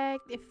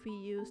correct, if we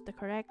used the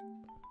correct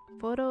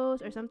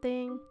photos or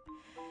something.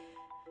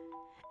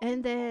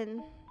 And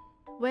then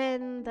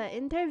when the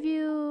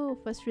interview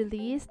was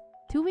released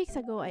 2 weeks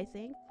ago, I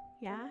think,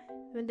 yeah,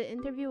 when the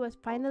interview was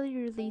finally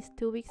released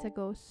 2 weeks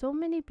ago, so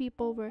many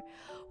people were,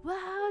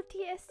 wow,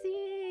 TSC,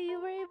 you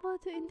were able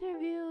to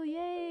interview,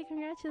 yay,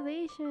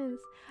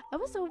 congratulations. I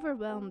was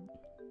overwhelmed.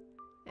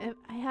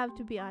 I have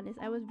to be honest,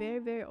 I was very,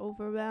 very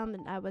overwhelmed,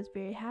 and I was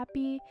very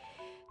happy.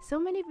 So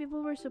many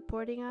people were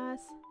supporting us,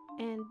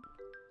 and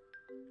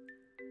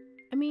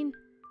I mean,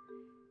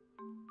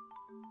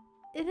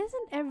 it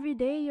isn't every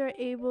day you're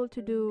able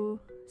to do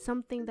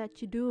something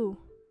that you do.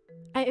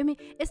 I mean,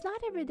 it's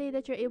not every day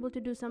that you're able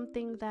to do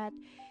something that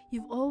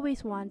you've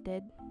always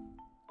wanted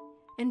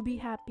and be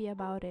happy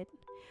about it.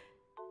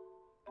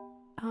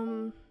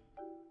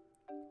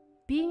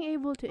 Being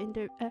able to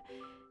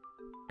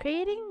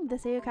creating the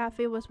Seiyuu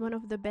Café was one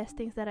of the best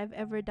things that I've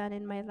ever done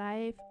in my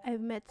life.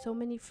 I've met so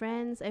many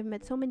friends. I've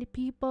met so many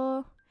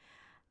people.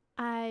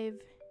 I've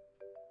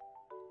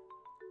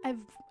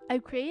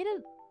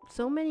created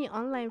so many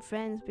online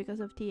friends because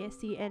of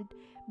TSC, and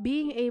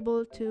being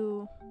able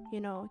to,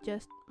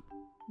 just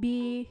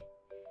be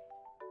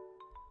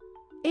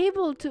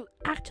able to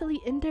actually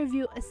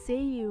interview a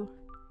Seiyuu.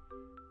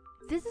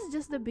 This is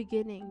just the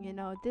beginning,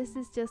 This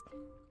is just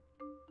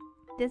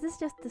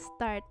the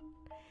start.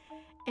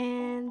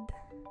 And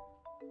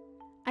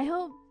I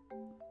hope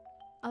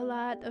a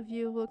lot of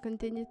you will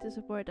continue to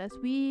support us.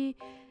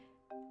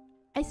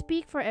 I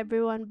speak for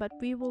everyone, but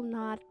we will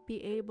not be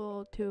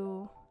able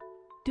to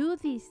do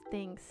these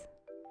things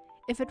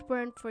if it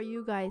weren't for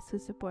you guys who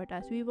support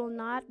us. We will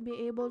not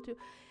be able to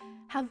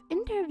have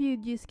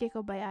interviewed Yusuke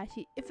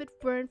Kobayashi if it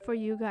weren't for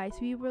you guys.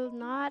 We will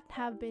not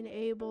have been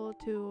able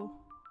to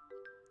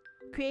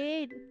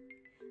create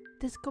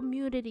this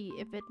community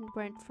if it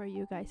weren't for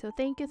you guys. So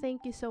thank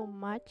you so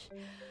much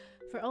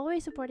for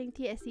always supporting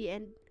TSC,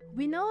 and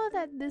we know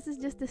that this is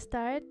just the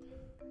start,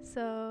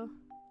 so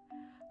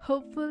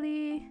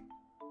hopefully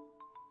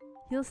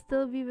you'll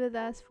still be with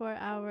us for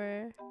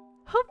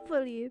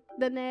hopefully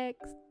the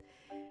next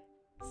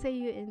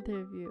Seiyuu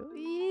interview.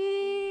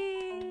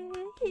 Yay!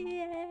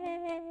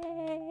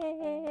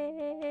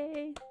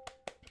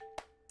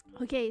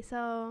 Okay,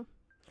 so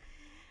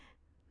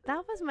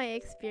that was my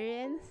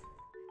experience.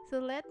 So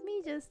let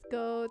me just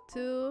go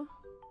to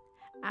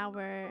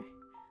our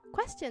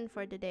question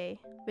for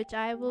today, which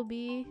I will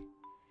be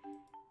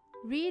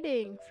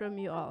reading from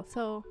you all.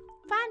 So,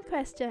 fan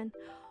question: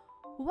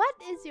 what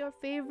is your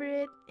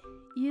favorite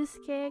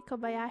Yusuke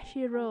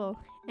Kobayashi role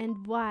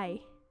and why?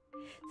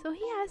 So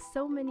he has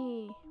so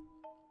many,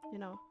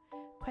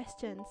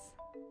 questions.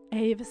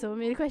 I have so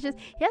many questions.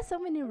 He has so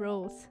many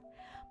roles,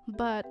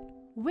 but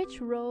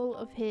which role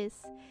of his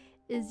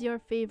is your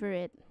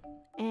favorite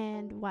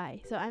and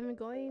why? So I'm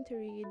going to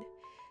read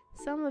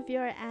some of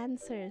your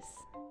answers,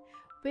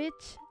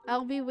 which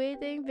I'll be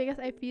waiting because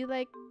I feel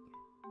like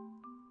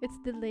it's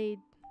delayed.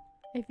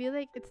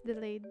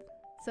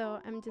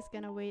 So I'm just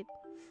gonna wait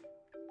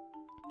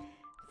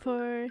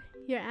for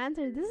your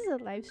answer. This is a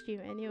live stream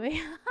anyway.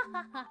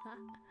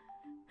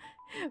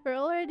 We're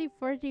already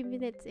 40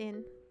 minutes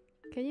in.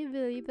 Can you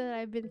believe that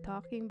I've been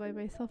talking by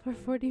myself for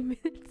 40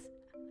 minutes?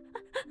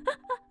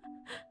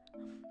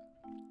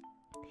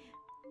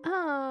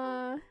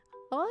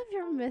 All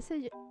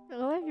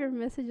of your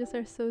messages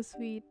are so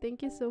sweet.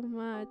 Thank you so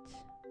much.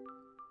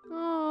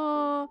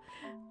 Oh,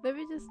 let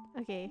me just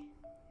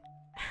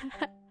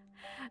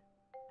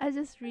I'll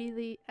just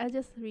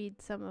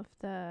read some of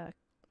the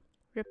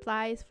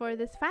replies for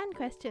this fan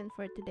question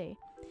for today.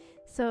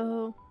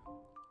 So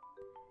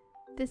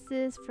this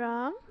is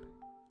from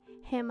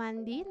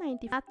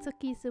Hemandi90.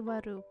 Natsuki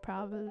Subaru,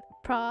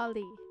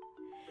 probably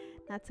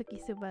Natsuki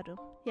Subaru.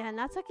 Yeah,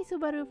 Natsuki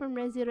Subaru from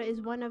Re:Zero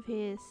is one of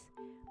his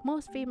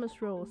most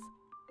famous roles,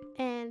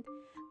 and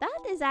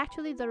that is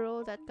actually the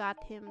role that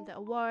got him the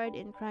award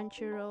in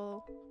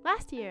Crunchyroll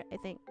last year, I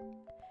think.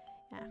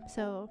 Yeah,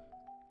 so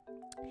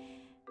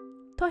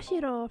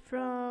Toshiro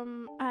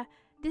from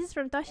this is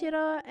from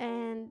Toshiro,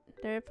 and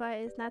the reply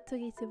is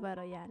Natsuki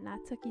Subaru. Yeah,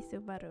 Natsuki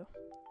Subaru.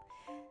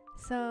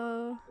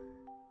 So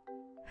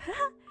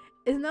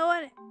is no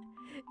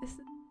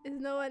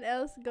one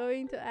else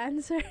going to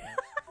answer?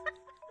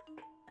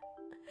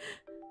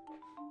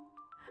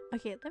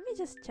 Okay, let me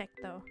just check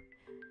though.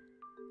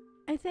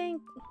 I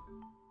think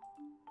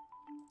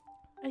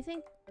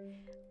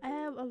I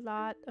have a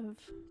lot of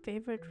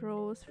favorite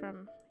roles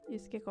from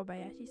Yusuke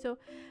Kobayashi. So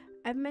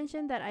I've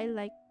mentioned that I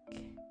like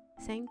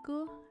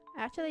Senku.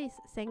 Actually,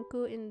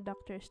 Senku in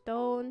Dr.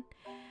 Stone.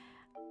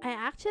 I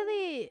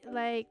actually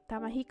like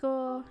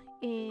Tamahiko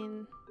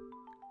in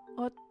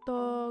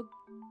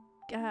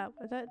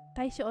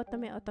Taisho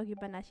Otome Otogi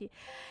Banashi.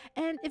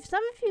 And if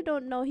some of you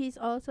don't know, he's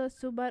also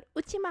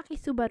Uchimaki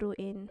Subaru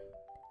in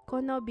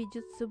Kono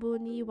Bijutsubu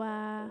ni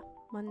wa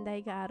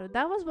Mondai ga Aru.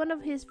 That was one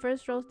of his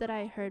first roles that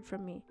I heard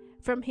from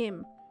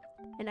him,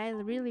 and I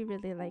really,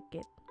 really like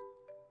it.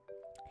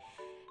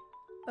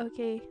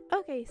 Okay,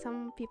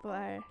 some people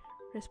are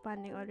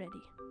responding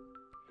already.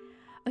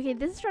 Okay,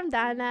 this is from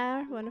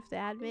Dana, one of the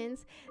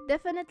admins.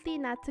 Definitely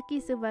Natsuki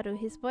Subaru.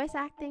 His voice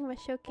acting was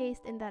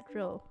showcased in that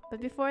role.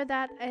 But before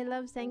that, I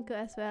love Senku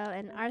as well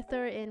and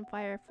Arthur in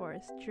Fire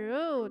Force.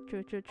 True,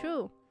 true, true,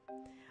 true.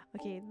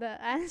 Okay,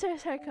 the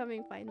answers are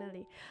coming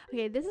finally.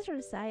 Okay, this is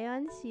from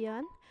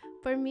Sion.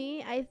 For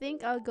me, I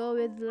think I'll go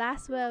with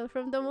Laswell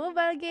from the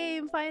mobile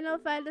game Final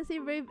Fantasy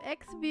Brave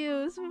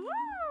Exvius.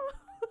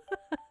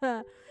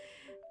 Woo!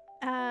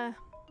 uh,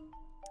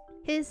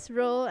 his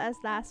role as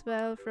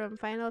Laswell from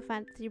Final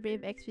Fantasy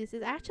Brave Exvius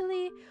is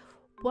actually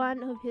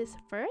one of his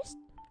first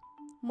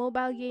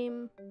mobile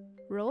game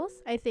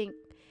roles, I think,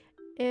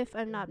 if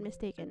I'm not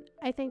mistaken.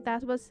 I think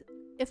that was,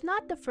 if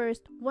not the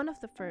first, one of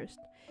the first.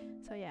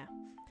 So yeah.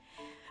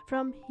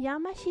 From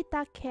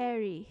Yamashita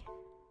Carey.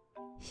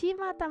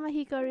 Shima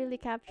Tamahiko really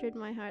captured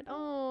my heart.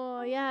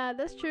 Oh, yeah,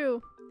 that's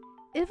true.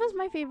 It was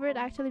my favorite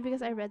actually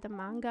because I read the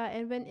manga,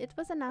 and when it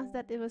was announced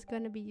that it was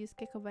gonna be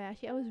Yusuke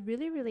Kobayashi, I was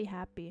really, really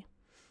happy.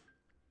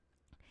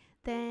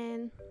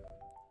 Then,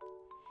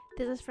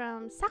 this is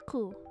from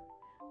Saku.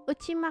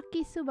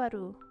 Uchimaki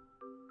Subaru.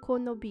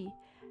 Konobi.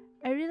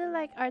 I really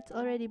like arts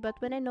already,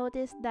 but when I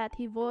noticed that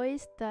he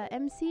voiced the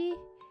MC,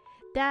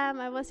 damn,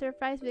 I was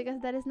surprised because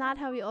that is not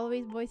how he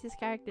always voices his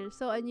characters.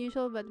 So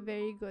unusual but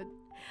very good.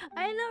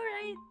 I know,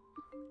 right?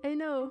 I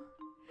know.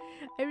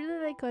 I really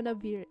like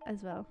Konobi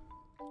as well.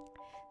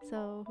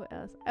 So, who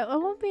else? I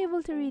won't be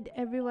able to read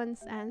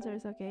everyone's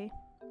answers, okay?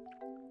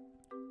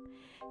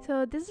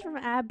 So, this is from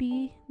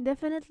Abby.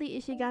 Definitely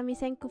Ishigami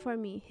Senku for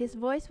me. His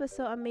voice was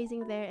so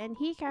amazing there, and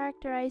he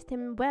characterized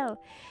him well.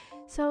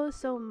 So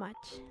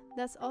much.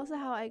 That's also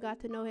how I got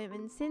to know him,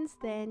 and since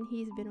then,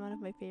 he's been one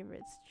of my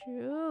favorites.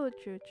 True,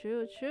 true,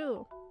 true,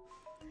 true.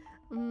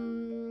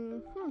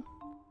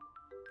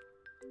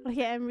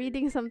 Okay, I'm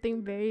reading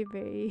something very,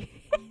 very...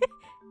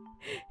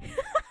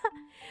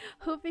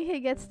 hoping he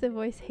gets to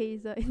voice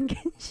Heizo in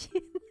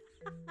Genshin.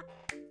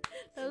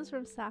 That was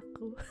from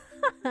Saku.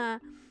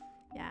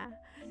 Yeah.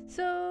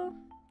 So,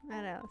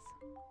 what else?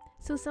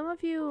 So some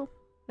of you,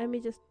 let me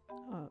just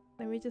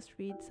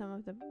read some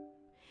of the.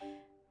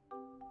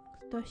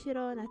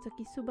 Toshiro,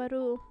 Natsuki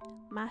Subaru,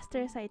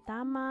 Master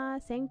Saitama,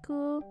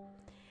 Senku,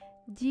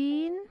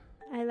 Jin,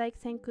 I like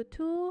Senku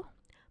too,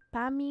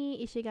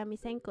 Pami, Ishigami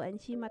Senku, and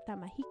Shima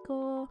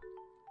Tamahiko.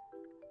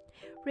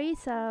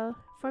 Reisal,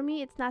 for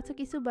me it's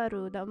Natsuki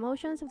Subaru. The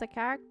emotions of the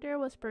character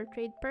was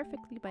portrayed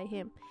perfectly by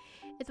him.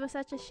 It was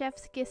such a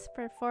chef's kiss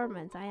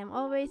performance. I am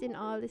always in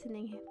awe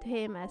listening to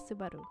him as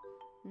Subaru.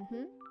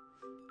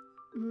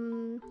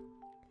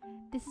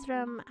 This is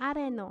from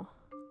Areno.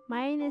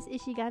 Mine is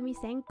Ishigami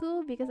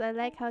Senku because I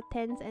like how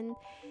tense and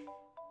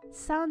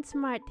sound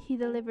smart he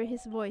delivers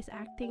his voice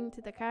acting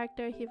to the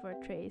character he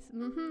portrays.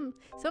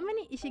 So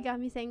many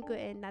Ishigami Senku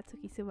and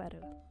Natsuki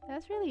Subaru.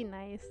 That's really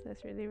nice.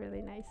 That's really,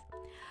 really nice.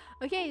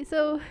 Okay,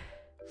 so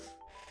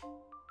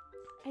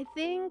I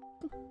think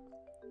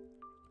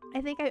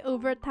I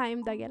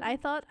overtimed again. I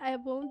thought I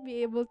won't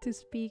be able to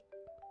speak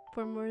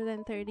for more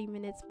than 30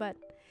 minutes, but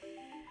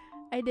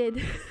I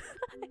did.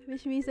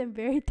 Which means I'm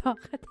very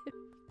talkative.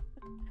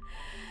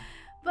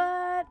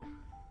 But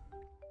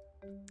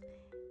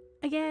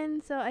again,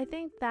 so I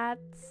think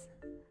that's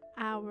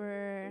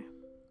our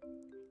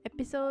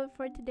episode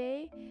for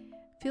today.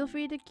 Feel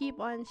free to keep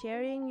on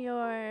sharing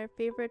your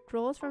favorite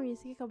roles from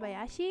Yusuke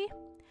Kobayashi.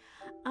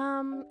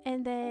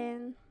 And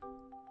then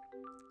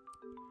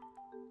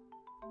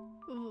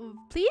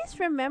please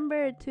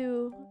remember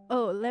to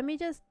let me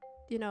just,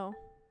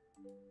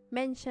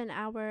 mention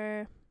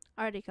our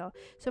article.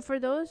 So for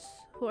those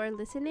who are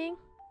listening,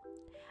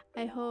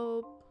 I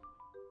hope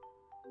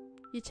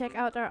you check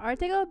out our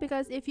article,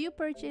 because if you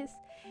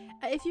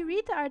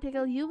read the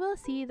article, you will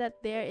see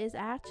that there is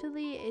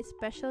actually a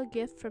special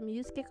gift from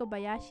Yusuke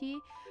Kobayashi,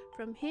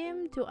 from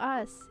him to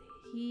us.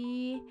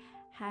 He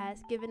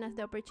has given us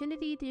the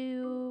opportunity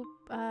to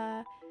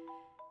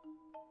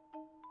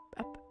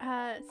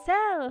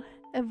sell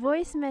a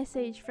voice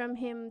message from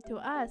him to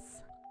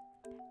us,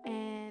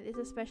 and it's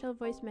a special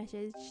voice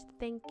message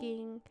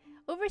thanking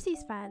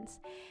overseas fans.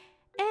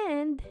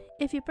 And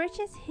if you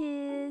purchase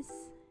his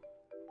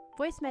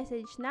voice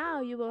message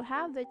now, you will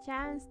have the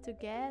chance to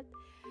get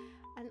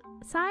an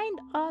signed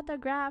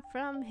autograph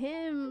from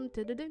him.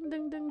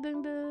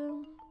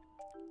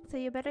 So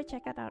you better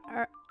check out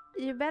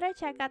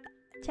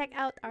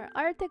our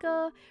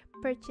article,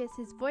 purchase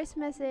his voice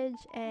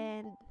message,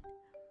 and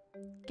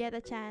get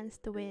a chance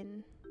to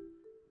win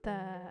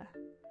the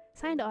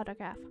signed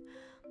autograph.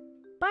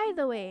 By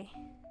the way,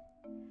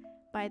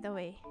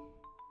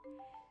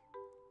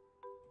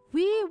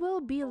 we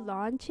will be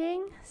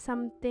launching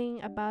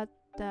something about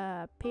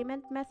the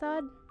payment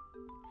method.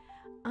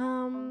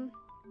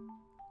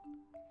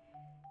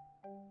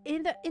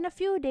 In a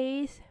few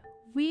days,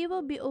 we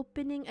will be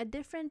opening a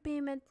different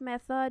payment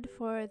method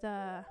for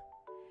the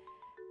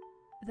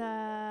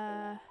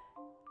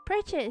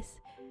purchase.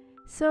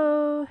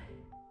 So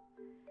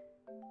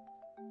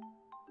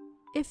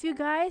if you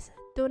guys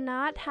do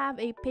not have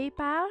a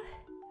PayPal,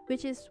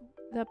 which is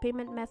the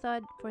payment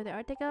method for the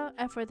article,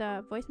 for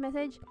the voice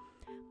message,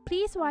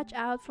 please watch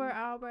out for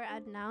our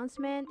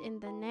announcement in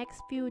the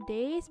next few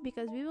days,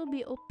 because we will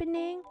be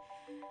opening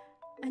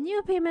a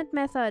new payment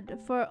method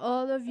for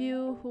all of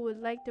you who would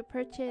like to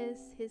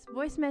purchase his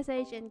voice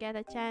message and get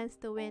a chance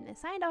to win a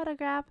signed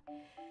autograph.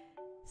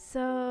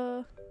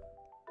 So,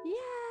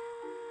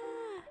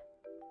 yeah.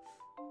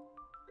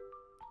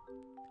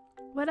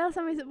 What else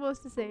am I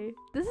supposed to say?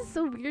 This is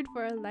so weird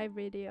for a live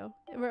radio.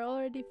 We're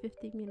already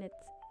 50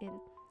 minutes in.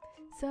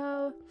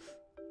 So,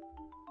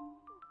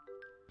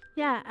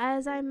 yeah,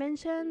 as I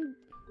mentioned,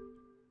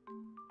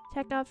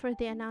 check out for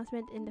the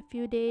announcement in a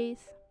few days.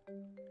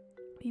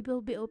 We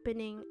will be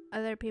opening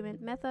other payment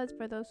methods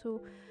for those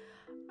who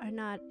are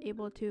not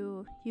able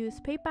to use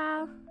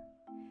PayPal.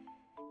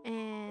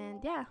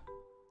 And yeah,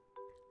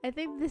 I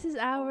think this is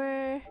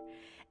our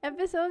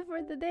episode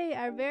for the day,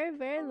 our very,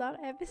 very long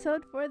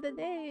episode for the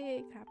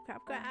day. Clap,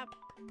 clap, clap.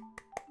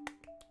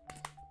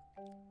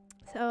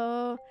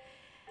 So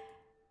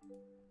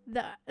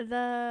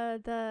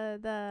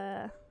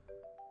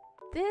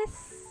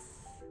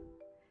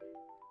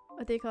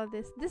what do you call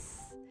this?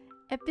 This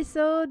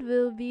episode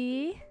will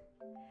be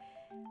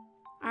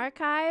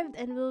archived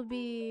and will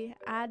be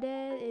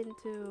added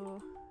into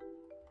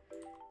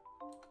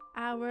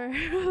our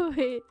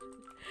wait,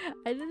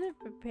 I didn't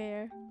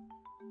prepare.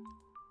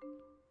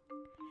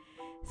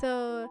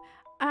 So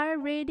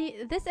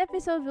this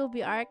episode will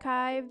be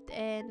archived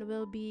and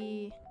will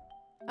be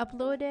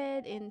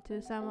uploaded into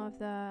some of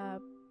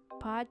the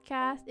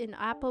podcasts in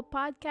Apple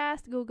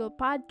Podcast, Google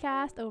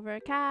Podcast,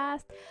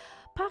 Overcast,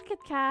 Pocket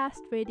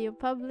Cast, Radio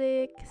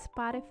Public,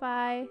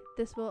 Spotify.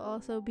 This will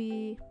also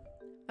be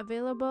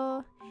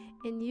available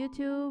in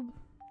YouTube,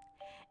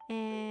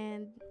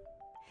 and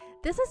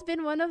this has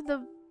been one of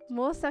the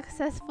most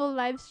successful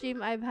live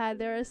stream I've had.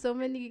 There are so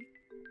many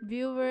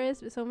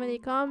viewers, so many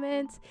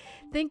comments.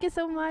 Thank you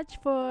so much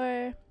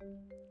for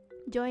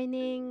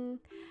joining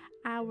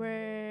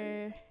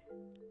our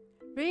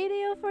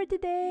radio for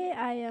today.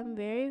 I am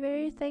very,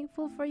 very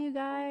thankful for you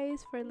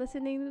guys for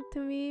listening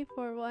to me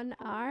for 1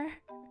 hour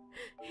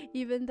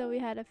even though we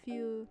had a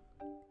few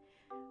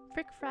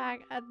frick-frack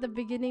at the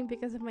beginning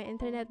because of my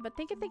internet. But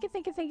thank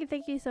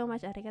you so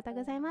much. Arigatou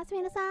gozaimasu,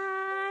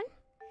 minasan.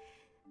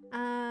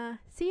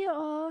 See you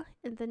all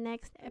in the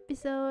next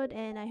episode,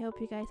 and I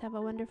hope you guys have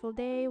a wonderful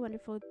day,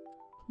 wonderful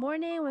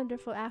morning,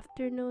 wonderful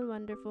afternoon,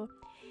 wonderful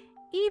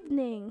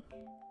evening.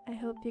 I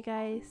hope you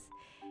guys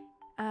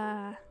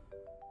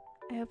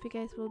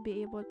will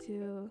be able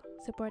to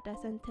support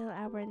us until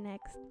our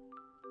next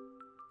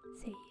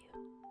Seiyuu.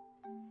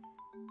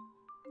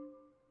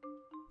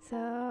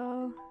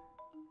 So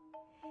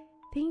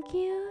thank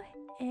you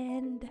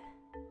and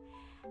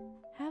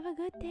have a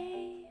good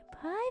day.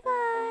 Bye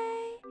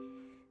bye.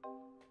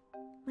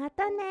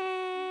 Mata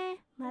ne.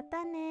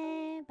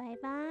 Bye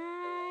bye.